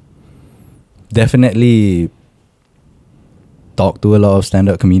definitely talk to a lot of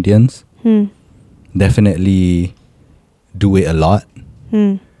stand-up comedians. Hmm. Definitely do it a lot.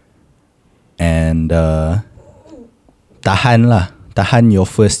 Hmm. And tahan your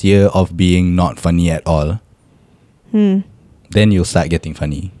first year of being not funny at all. Hmm. Then you'll start getting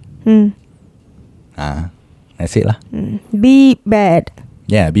funny. Hmm. That's it lah. Be bad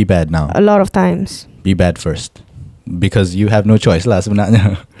Yeah, be bad now. a lot of times. Be bad first. Because you have no choice lah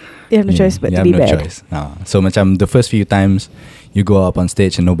sebenarnya. You have no choice but you to have be no bad. choice. So macam the first few times you go up on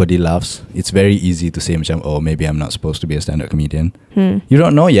stage and nobody laughs, it's very easy to say macam, oh, maybe I'm not supposed to be a stand-up comedian. Hmm. You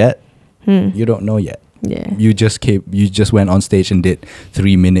don't know yet. Hmm. You don't know yet. Yeah. You just went on stage and did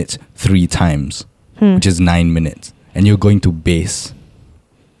 3 minutes 3 times, Hmm. which is 9 minutes. And you're going to base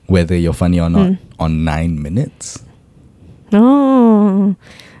whether you're funny or not on 9 minutes. Oh,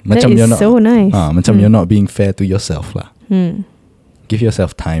 that Macam is you're not, so nice. macam you're not being fair to yourself lah. Hmm. Give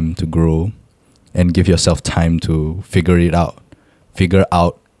yourself time to grow and give yourself time to figure it out. Figure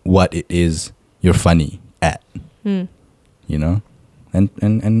out what it is you're funny at, Hmm. you know? And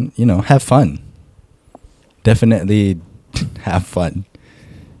you know, have fun. Definitely have fun.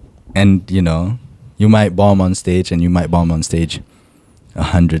 And, you know, you might bomb on stage and you might bomb on stage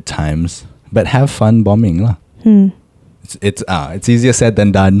 100 times, but have fun bombing lah. Hmm. It's easier said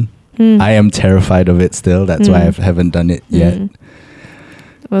than done. Hmm. I am terrified of it still. That's why I haven't done it yet. Hmm.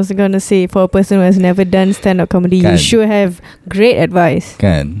 I was gonna say, for a person who has never done stand-up comedy, you Kan. should have great advice.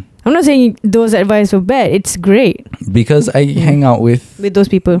 Kan? I'm not saying those advice were bad. It's great Because I hang out with those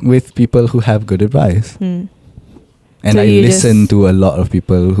people. people who have good advice. Hmm. And So I you listen just- to a lot of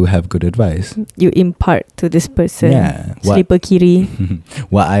people who have good advice. You impart to this person. Yeah. Slipper kiri.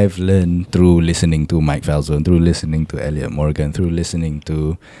 What I've learned through listening to Mike Falzon, through listening to Elliot Morgan, through listening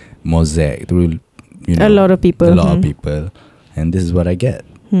to Mosaic, through, you know, A lot of people. a lot of people. And this is what I get.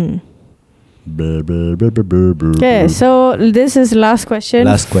 Hmm. Blah, blah, blah, blah, blah, blah, Okay, blah. so this is last question.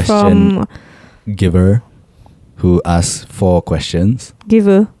 Last question. From Giver, who asks 4 questions.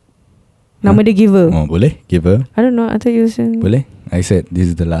 Giver. Nama Huh? dia Giver. Oh, boleh? Giver? I don't know. I thought you were saying. Boleh? I said this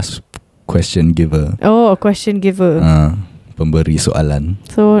is the last question giver. Oh, a question giver. Pemberi soalan.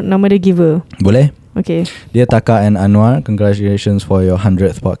 So nama dia Giver. Boleh? Okay. Dear Taka and Anwar, congratulations for your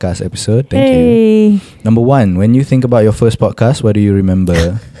 100th podcast episode. Thank you. Hey. Number 1, when you think about your first podcast, what do you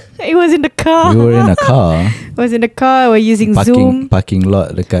remember? It was in the car. You were in a car. It was in the car. We're using Zoom. Parking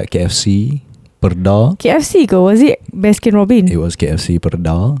lot dekat KFC Perda. KFC ke? Was it Baskin Robin? It was KFC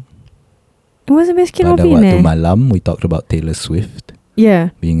Perda. It wasn't Baskin Pada Robin waktu malam, we talked about Taylor Swift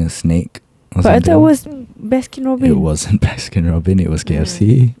Yeah. being a snake. Or But I thought it something. was Baskin Robin. It wasn't Baskin Robin, it was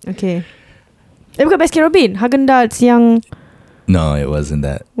KFC. Okay. Bukan Baskin Robin. Haagen-Dazs yang... No, it wasn't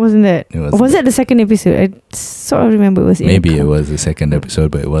that. Wasn't that? It Or wasn't was that the second episode? I sort of remember it was in the Maybe car. it was the second episode,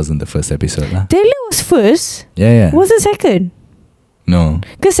 but it wasn't the first episode lah. Taylor was first. Yeah. Was it second? No.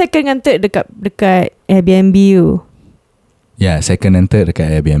 Ke second dengan third dekat Airbnb tu? Yeah, second and third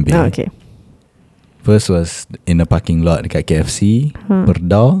dekat Airbnb. Oh, okay. First was in a parking lot dekat KFC, Huh.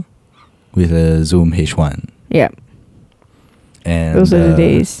 Perda, with a Zoom H1. Yeah. And Those are the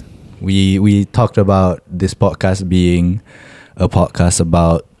days. We talked about this podcast being a podcast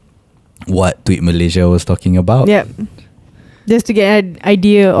about what Tweet Malaysia was talking about. Yep. Just to get an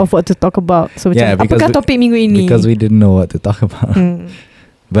idea of what to talk about. So Yeah, macam, because apakah topik minggu ini? Because we didn't know what to talk about.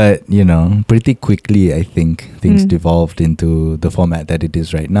 But, you know, pretty quickly, I think, things devolved into the format that it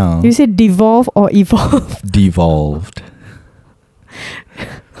is right now. You said devolve or evolve? Devolved.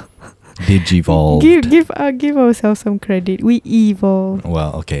 Digivolved. Give ourselves some credit. We evolve.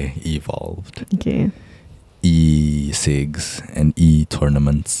 Well, okay, evolved. Okay. E-cigs and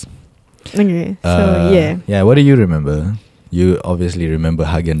e-tournaments. Okay. So yeah. Yeah, what do you remember? You obviously remember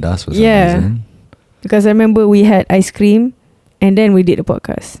Haagen-Dazs for some Yeah. reason. Because I remember we had ice cream and then we did a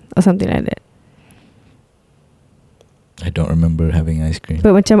podcast or something like that. I don't remember having ice cream.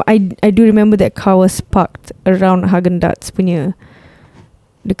 But macam I do remember that car was parked around Haagen-Dazs punya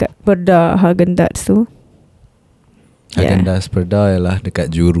dekat Perda Haagen-Dazs tu. Haagen-Dazs Perda ialah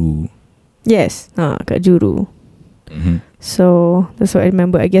dekat Juru. Yes. Kat Juru. Mm-hmm. So that's what I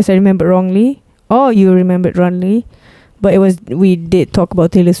remember. I guess I remembered wrongly. Or you remembered wrongly. But we did talk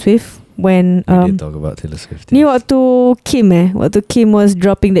about Taylor Swift when We did talk about Taylor Swift. ni waktu Waktu Kim was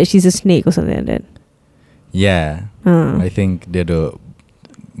dropping that she's a snake or something like that. Yeah. I think dia ada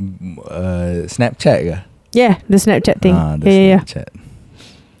Snapchat ke? Yeah, the Snapchat thing. The Yeah. Snapchat.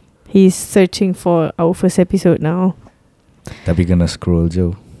 He's searching for our first episode now. Tapi kena scroll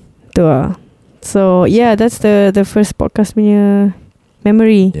jauh. Tu lah. So yeah, that's the first podcast punya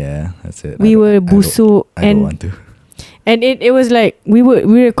memory. Yeah, that's it. We were busuk I don't want to. and it was like we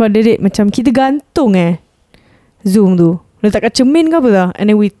recorded it macam kita gantung Zoom tu. Letak kat cermin ke apa dah. And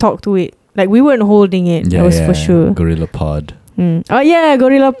then we talked to it. Like we weren't holding it. That was for sure. Gorilla Pod. Oh yeah,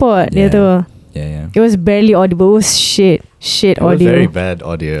 Gorilla Pod. Yeah. Dia tu. Yeah. It was barely audible. It was shit It was audio. very bad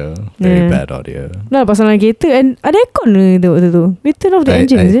audio. Very bad audio. Dah pasal dalam kereta. And ada aircon ke waktu tu? We turn off the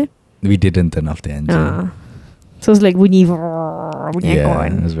engine, is it? We didn't turn off the engine. So it's like bunyi Yeah,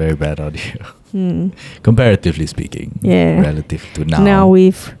 aircon. it was very bad audio. Comparatively speaking. Yeah. Relative to now. Now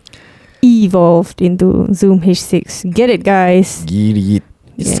we've evolved into Zoom H6. Get it, guys. Get it.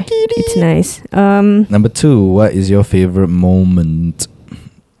 Yeah, it's nice. Number 2, what is your favorite moment?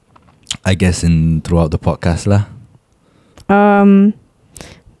 I guess throughout the podcast lah. I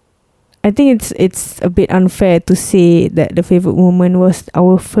think it's a bit unfair to say that the favorite moment was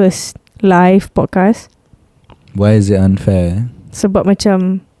our first live podcast. Why is it unfair? Sebab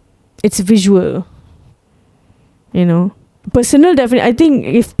macam it's visual. You know. Personal definitely. I think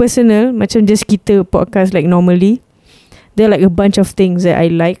if personal, macam just kita podcast like normally, there are like a bunch of things that I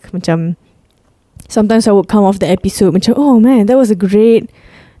like. Macam sometimes I would come off the episode macam, oh man, that was a great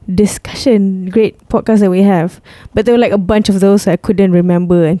discussion, great podcast that we have. But there were like a bunch of those I couldn't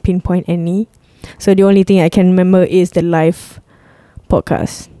remember and pinpoint any. So the only thing I can remember is the live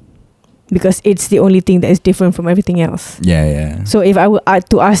podcast, because it's the only thing that is different from everything else. Yeah. So if I were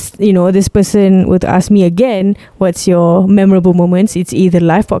to ask, this person were to ask me again, what's your memorable moments? It's either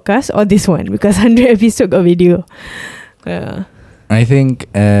live podcast or this one, because 100 episode got video. I think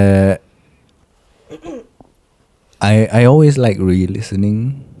I always like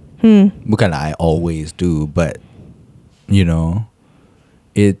re-listening. Bukan lah I always do, but I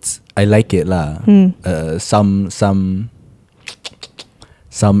like it lah.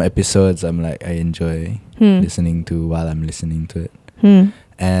 Some episodes I'm like I enjoy listening to while I'm listening to it.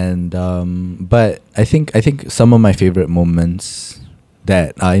 And but I think some of my favorite moments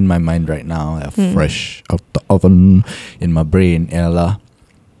that are in my mind right now, are fresh out the oven in my brain, ialah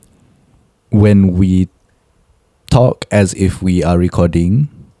when we talk as if we are recording,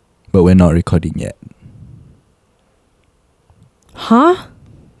 but we're not recording yet. Huh?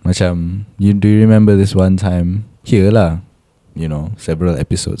 Macam, do you remember this one time here lah, several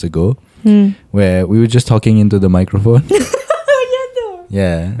episodes ago, where we were just talking into the microphone?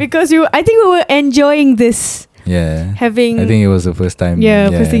 Yeah. Because I think we were enjoying this. Yeah. I think it was the first time.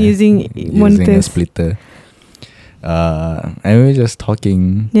 First time using monitors. A splitter. And we were just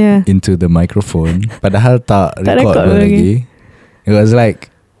talking into the microphone. Padahal tak record lagi. It was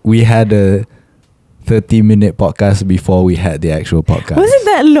like we had a 30-minute podcast before we had the actual podcast. Was it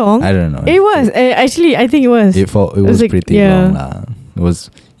that long? I don't know. It was. Actually, I think it was. It was like, pretty long lah. It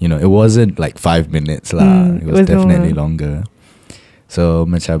was, it wasn't like 5 minutes lah. It was definitely longer. So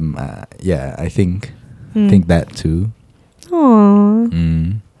macam, I think that too.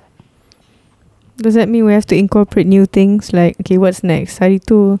 Aww. Does that mean we have to incorporate new things? Like, okay, what's next? Hari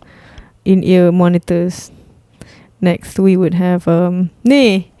tu in-ear monitors. Next we would have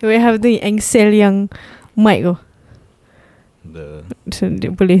we have the Excel yang mic tu. So dia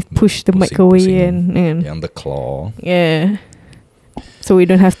boleh push the mic away and yang the claw. Yeah. So we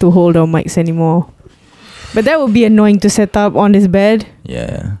don't have to hold our mics anymore. But that would be annoying to set up on this bed.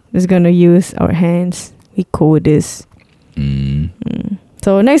 Yeah. Just gonna use our hands. We code this.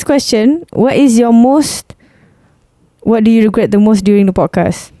 So next question. What do you regret the most during the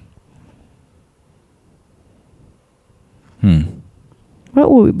podcast? What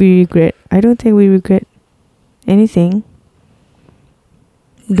would we regret? I don't think we regret anything.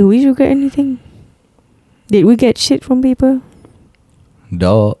 Do we regret anything? Did we get shit from people?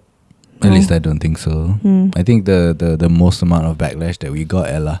 No. At least I don't think so. I think the most amount of backlash that we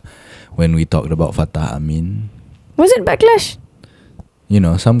got, Ella, when we talked about Fatah Amin. Was it backlash?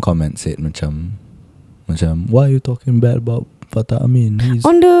 Some comments said macam, why are you talking bad about Fatah Amin?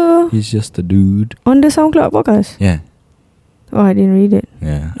 He's just a dude. On the SoundCloud podcast? Yeah. Oh, I didn't read it.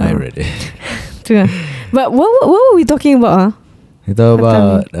 Yeah, I read it. But what were we talking about? We talk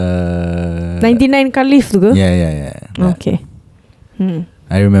about 99 Khalif tu ke? Yeah. Okay.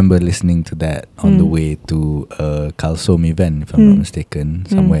 I remember listening to that on the way to a Kalsom event, if I'm not mistaken,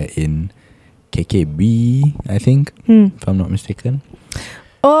 somewhere in KKB, I think, if I'm not mistaken.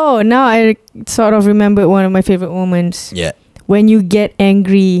 Oh, now I sort of remember one of my favorite moments. Yeah. When you get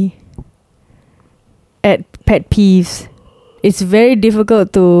angry at pet peeves. It's very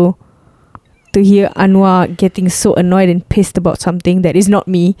difficult to hear Anwar getting so annoyed and pissed about something that is not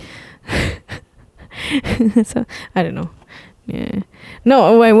me. So, I don't know. Yeah.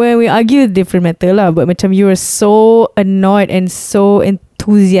 No, when we argue different matter lah, but macam you were so annoyed and so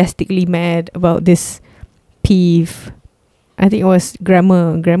enthusiastically mad about this peeve. I think it was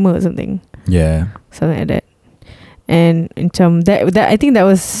grammar or something. Yeah. Something like that. And macam that I think that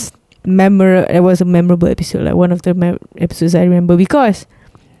was it was a memorable episode, like one of the episodes I remember, because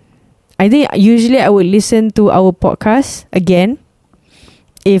I think usually I would listen to our podcast again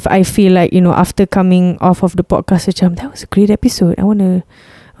if I feel like, you know, after coming off of the podcast, macam that was a great episode, I wanna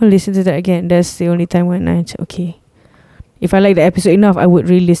listen to that again. That's the only time when I okay, if I like the episode enough, I would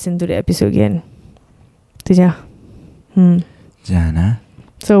re-listen to the episode again. Tu je. Jana.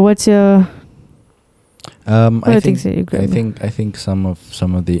 So what's your I things that you grab? I think some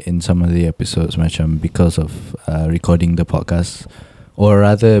of the episodes, macam because of recording the podcast, or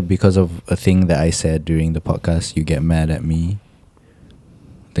rather because of a thing that I said during the podcast, you get mad at me.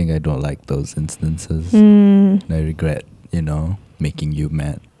 I think I don't like those instances. I regret, you know, making you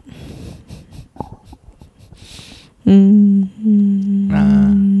mad.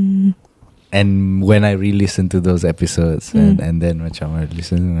 And when I re-listen to those episodes and then macam I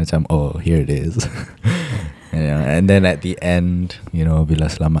listen macam, oh, here it is. And then at the end, you know, bila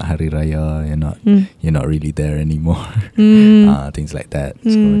Selamat Hari Raya, you're not really there anymore. Things like that.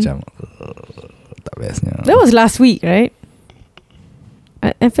 So macam tak bestnya. That was last week, right?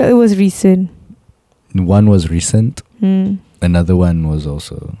 I felt it was recent. One was recent. Another one was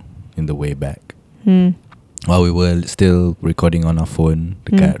also in the way back. While we were still recording on our phone,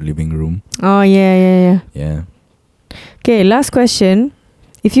 dekat living room. Oh, yeah. Yeah. Okay, last question.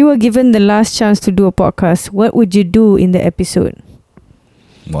 If you were given the last chance to do a podcast, what would you do in the episode?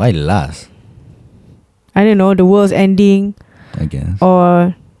 Why last? I don't know, the world's ending. I guess.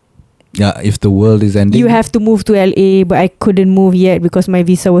 Or yeah, if the world is ending, you have to move to LA, but I couldn't move yet because my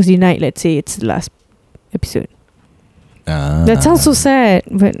visa was denied. Let's say it's the last episode. That sounds so sad,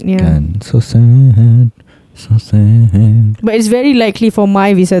 but yeah. So sad. But it's very likely for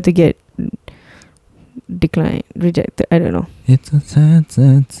my visa to get declined, rejected. I don't know. It's a sad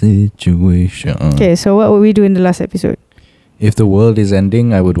situation. Okay, so what would we do in the last episode? If the world is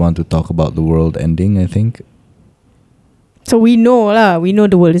ending, I would want to talk about the world ending, I think. So we know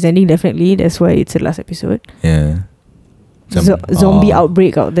the world is ending, definitely. That's why it's the last episode. Yeah. Zombie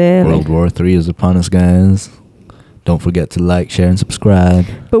outbreak out there. World War 3 is upon us, guys. Don't forget to like, share and subscribe.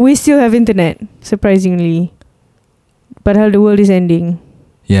 But we still have internet, surprisingly. But how the world is ending.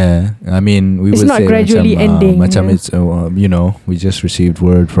 Yeah, I mean, it's not gradually ending. It's you know, we just received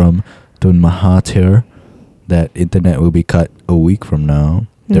word from Tun Mahathir that internet will be cut a week from now.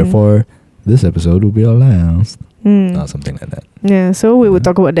 Therefore, this episode will be our last. Or something like that. Yeah, so we would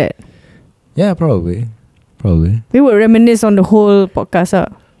talk about that. Yeah, probably. We would reminisce on the whole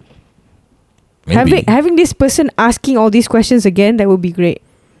podcast. Maybe. Having this person asking all these questions again, that would be great.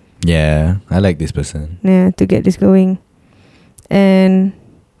 Yeah, I like this person. Yeah, to get this going. And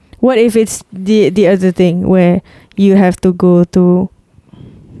what if it's the other thing where you have to go to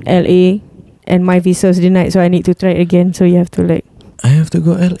LA and my visa is denied, so I need to try it again, so you have to like... I have to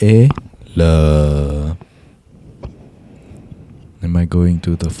go LA? Am I going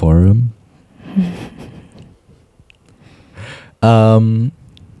to the forum? I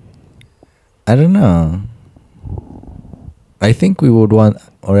don't know. I think we would want,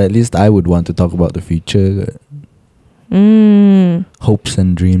 or at least I would want to talk about the future. Hopes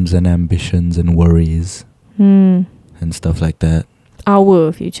and dreams and ambitions and worries and stuff like that.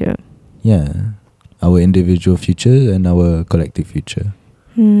 Our future. Yeah. Our individual future and our collective future.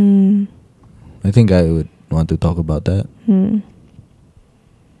 I think I would want to talk about that.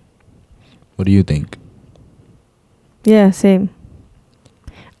 What do you think? Yeah, same.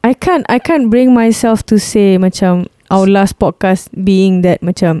 I can't bring myself to say macam our last podcast being that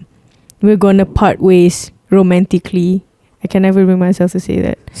macam we're gonna part ways romantically. I can never bring myself to say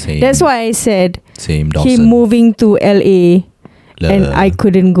that. Same. That's why I said Same Dawson. him moving to LA and I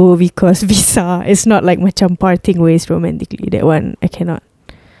couldn't go because visa. It's not like macam parting ways romantically. That one I cannot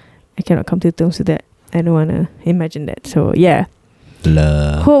come to terms with that. I don't wanna imagine that. So yeah.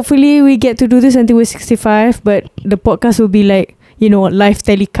 Hopefully we get to do this until we're 65, but the podcast will be like, you know, live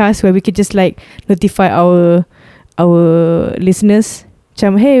telecast where we could just like notify our listeners,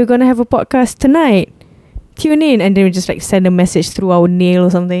 macam, hey, we're gonna have a podcast tonight, tune in, and then we just like send a message through our nail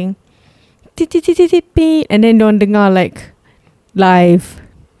or something, and then don't dengar like live,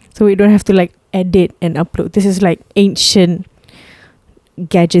 so we don't have to like edit and upload. This is like ancient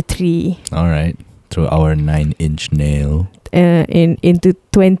gadgetry. All right, through our 9-inch nail. Into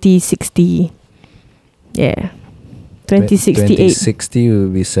 2060. Yeah. 2068. 2060 will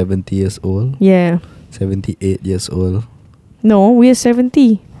be 70 years old. Yeah. 78 years old. No, we are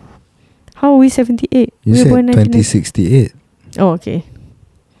 70. How are we 78? You we said were born 2068. Oh, okay.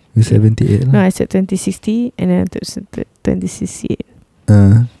 We're 78 No, lah. I said 2060 and then I said 2068.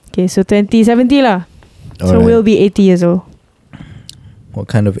 Uh, Okay, so 2070 lah. So alright. we'll be 80 years old. What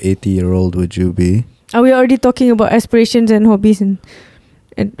kind of 80-year-old would you be? Are we already talking about aspirations and hobbies and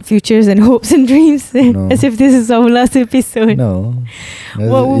futures and hopes and dreams? No. As if this is our last episode. No.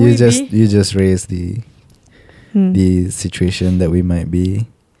 What would we be? You just raised the situation that we might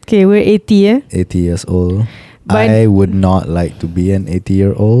be Okay, we're 80, yeah? 80 years old. But I would not like to be an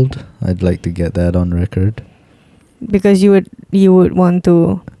 80-year-old. I'd like to get that on record. because you would want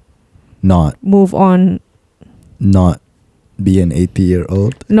to Not move on, be an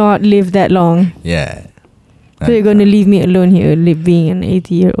 80-year-old. not live that long. Yeah. So you're gonna leave me alone here, being an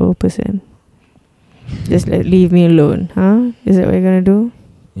 80-year-old person. Just leave me alone, huh? Is that what you're gonna do?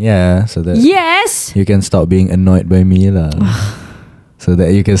 Yeah, so that Yes! you can stop being annoyed by me lah. So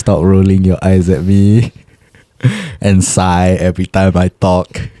that you can stop rolling your eyes at me and sigh every time I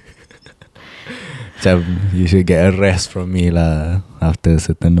talk. Macam you should get a rest from me lah after a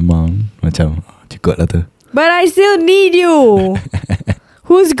certain amount. Macam cukup lah tu. But I still need you.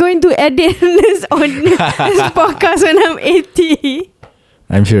 Who's going to edit this on this podcast when I'm 80?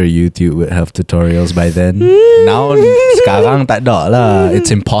 I'm sure YouTube would have tutorials by then. Now sekarang tak ada lah. It's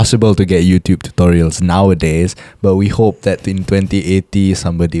impossible to get YouTube tutorials nowadays. But we hope that in 2080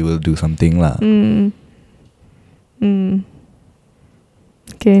 somebody will do something lah.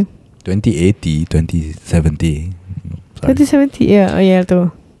 Okay. 2080, 2070. Sorry. 2070, yeah,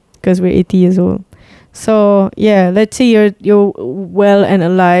 too. Because we're 80 years old. So yeah, let's say you're well and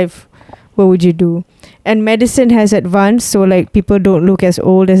alive. What would you do? And medicine has advanced, so like people don't look as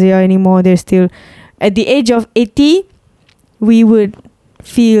old as they are anymore. They're still at the age of 80. We would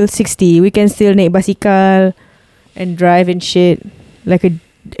feel 60. We can still naik basikal and drive and shit like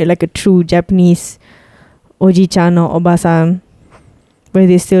a true Japanese oji-chan or oba-san, where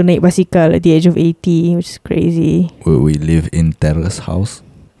they still naik basikal at the age of 80, which is crazy. Will we live in terrace house?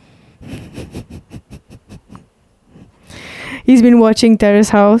 He's been watching Terrace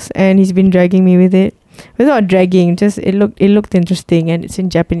House and he's been dragging me with it. It's not dragging, just it looked interesting and it's in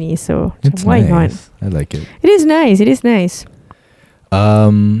Japanese, so It's why not? nice. I like it. It is nice.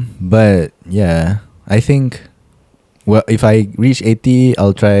 But yeah, I think if I reach 80,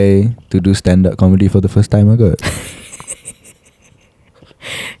 I'll try to do stand-up comedy for the first time again.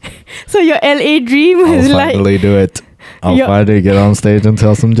 So your LA dream I'll is like finally do it. I'll Your- finally get on stage and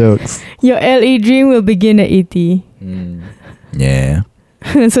tell some jokes. your LA dream will begin at 80. Yeah.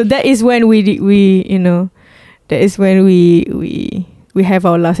 So that is when we that is when we have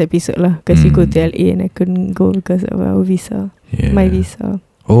our last episode lah, because you go to LA and I couldn't go because of our visa. Yeah. My visa.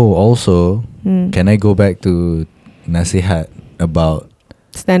 Oh, also, can I go back to nasihat about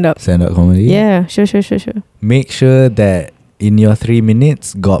Stand up. stand-up comedy? Yeah, sure. Make sure that in your 3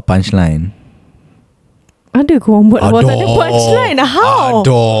 minutes got punchline. Ada korang buat ada punchline. How?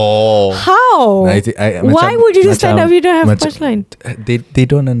 Aduh. How? Why would you do stand up if you don't have punchline? They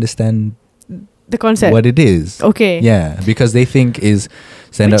don't understand The concept. what it is. Okay. Yeah, because they think is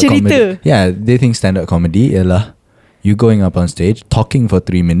stand-up Bercerita. comedy. Yeah, they think stand-up comedy ialah you going up on stage, talking for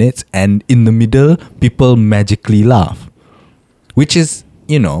 3 minutes, and in the middle, people magically laugh. Which is,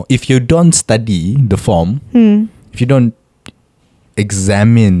 if you don't study the form, if you don't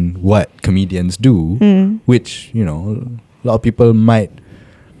examine what comedians do, which, a lot of people might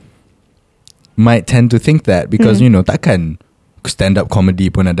tend to think that because, takkan stand-up comedy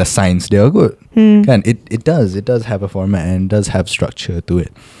pun ada science dia kot. Kan? It does have a format and does have structure to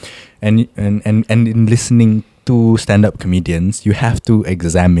it. And in listening to stand-up comedians, you have to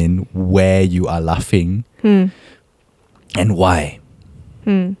examine where you are laughing and why.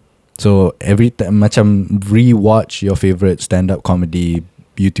 So every time macam rewatch your favorite stand-up comedy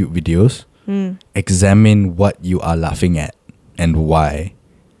YouTube videos, examine what you are laughing at and why.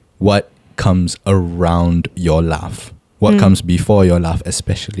 What comes around your laugh. What comes before your laugh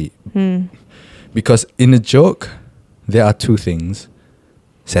especially. Because in a joke, there are two things.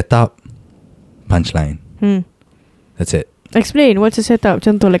 Setup, punchline. That's it. Explain, what's a setup?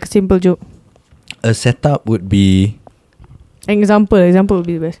 Contoh, like a simple joke. A setup would be... Example would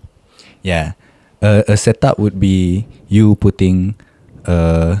be the best. Yeah. A setup would be you putting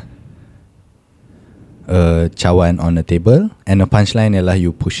a cawan on a table, and a punchline ialah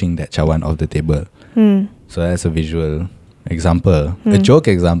you pushing that cawan off the table. So that's a visual example. A joke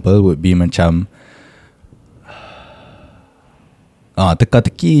example would be macam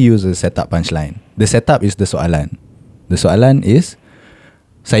teka-teki use a setup punchline. The setup is the soalan. The soalan is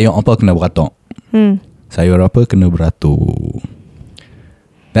sayur apa kena beratok? Sayur apa kena beratuk?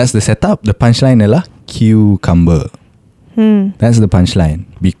 That's the setup. The punchline ialah cucumber. That's the punchline.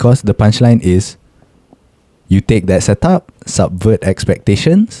 Because the punchline is you take that setup, subvert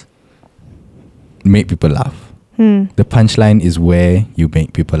expectations, make people laugh. The punchline is where you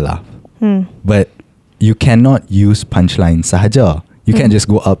make people laugh. But you cannot use punchline sahaja. You can't just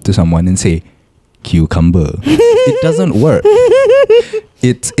go up to someone and say cucumber. It doesn't work.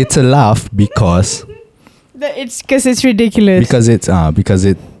 It's a laugh because it's ridiculous. because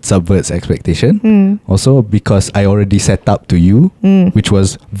it subverts expectation. Also because I already set up to you, which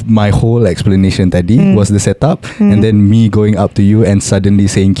was my whole explanation tadi was the setup, and then me going up to you and suddenly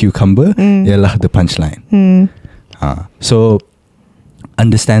saying cucumber ialah the punchline. So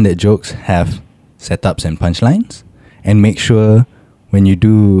understand that jokes have setups and punchlines, and make sure when you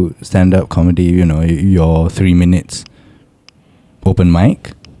do stand-up comedy, you know, your 3 minutes open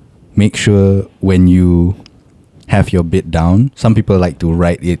mic, make sure when you have your bit down, some people like to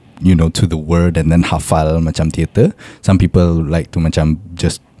write it, you know, to the word and then hafal macam theatre. Some people like to macam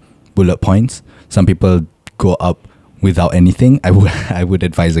just bullet points. Some people go up without anything. I would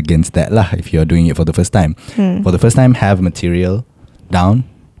advise against that lah if you're doing it for the first time. For the first time, have material down,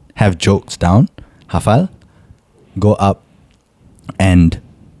 have jokes down, hafal, go up and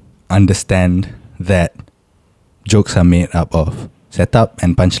understand that jokes are made up of setup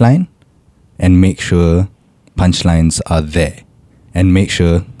and punchline, and make sure punchlines are there, and make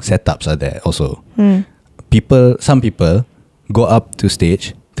sure setups are there also. Some people go up to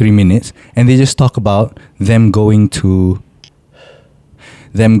stage 3 minutes and they just talk about them going to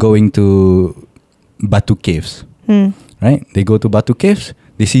Batu Caves. Right? They go to Batu Caves,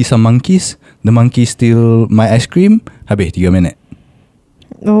 they see some monkeys, the monkeys steal my ice cream, habis 3 minit.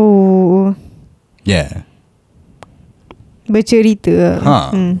 Oh, Yeah. bercerita.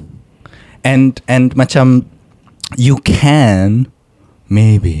 And macam you can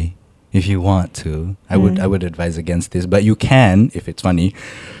maybe, if you want to, I would advise against this, but you can, if it's funny,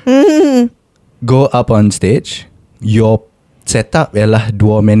 go up on stage, your setup ialah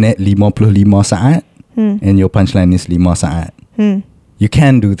 2 minit 55 saat, and your punchline is 5 saat. You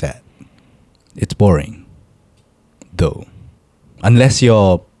can do that. It's boring though, unless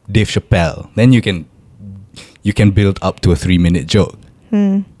you're Dave Chappelle, then you can build up to a 3 minute joke,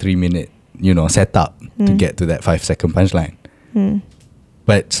 3 minute, you know, setup to get to that 5 second punchline.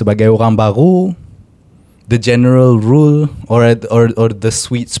 But sebagai orang baru, the general rule or the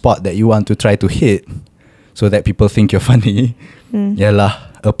sweet spot that you want to try to hit so that people think you're funny ialah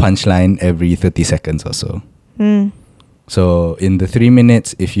a punchline every 30 seconds or so. So in the 3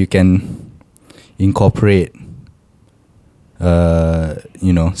 minutes, if you can incorporate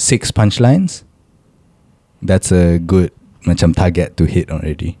 6 punchlines, that's a good macam target to hit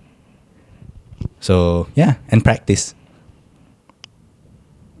already. So yeah, and practice.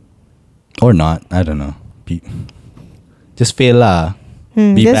 Or not, I don't know. Just fail lah.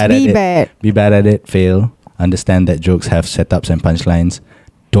 Be Just bad be at it. bad. Be bad at it, fail. Understand that jokes have setups and punchlines.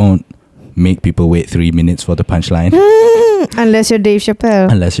 Don't make people wait 3 minutes for the punchline. Unless you're Dave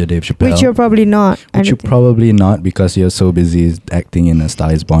Chappelle. Unless you're Dave Chappelle. Which you're probably not. Which you're probably not, because you're so busy acting in A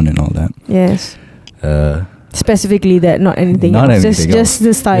Star Is Born and all that. Yes. Specifically that, not anything Not else. anything Just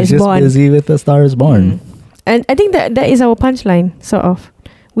The Star Is You're Born. just busy with A Star Is Born. And I think that is our punchline, sort of.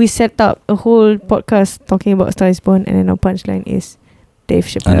 We set up a whole podcast talking about Star Is Born, and then our punchline is Dave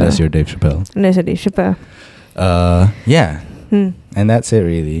Chappelle. Unless you're Dave Chappelle. Unless you're Dave Chappelle. Yeah. And that's it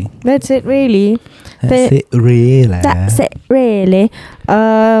really. That's it really. That's it really.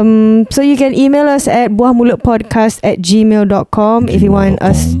 So you can email us at buahmulutpodcast@gmail.com if you want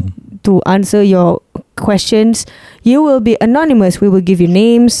us to answer your questions. You will be anonymous. We will give you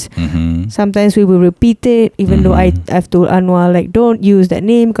names. Sometimes we will repeat it, even though I've told Anwar, like, don't use that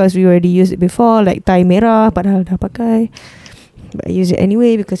name because we already used it before, like Tai Merah, padahal dah pakai. But I use it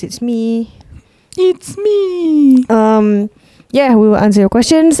anyway because it's me. It's me. Yeah, we will answer your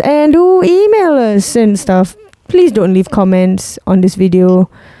questions, and do email us and stuff. Please don't leave comments on this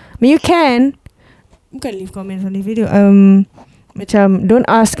video. I mean, you can. You can leave comments on this video. Macam, don't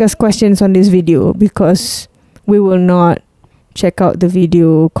ask us questions on this video because we will not check out the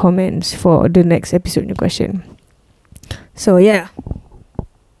video comments for the next episode new question. So yeah,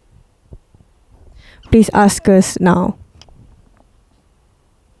 please ask us now.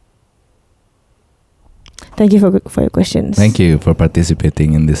 Thank you for your questions. Thank you for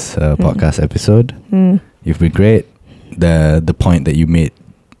participating in this podcast episode. You've been great. The point that you made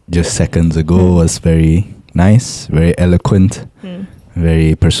just seconds ago was very nice, very eloquent,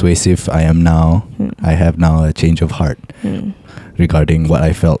 very persuasive. I have now a change of heart regarding what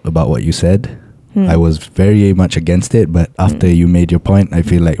I felt about what you said. I was very much against it, but after you made your point, I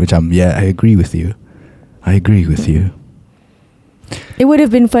feel like macam, yeah, I agree with you. It would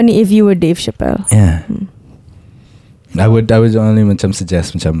have been funny if you were Dave Chappelle. Yeah. I would only macam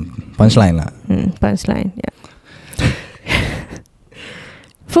suggest macam punchline lah. Punchline, yeah.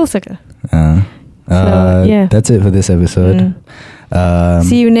 Full circle. Yeah. That's it for this episode.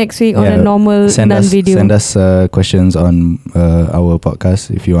 See you next week on a normal non-video. Send us questions on our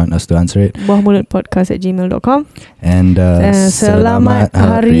podcast if you want us to answer it. buahmulutpodcast@gmail.com. And Selamat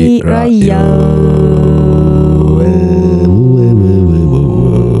Hari Raya.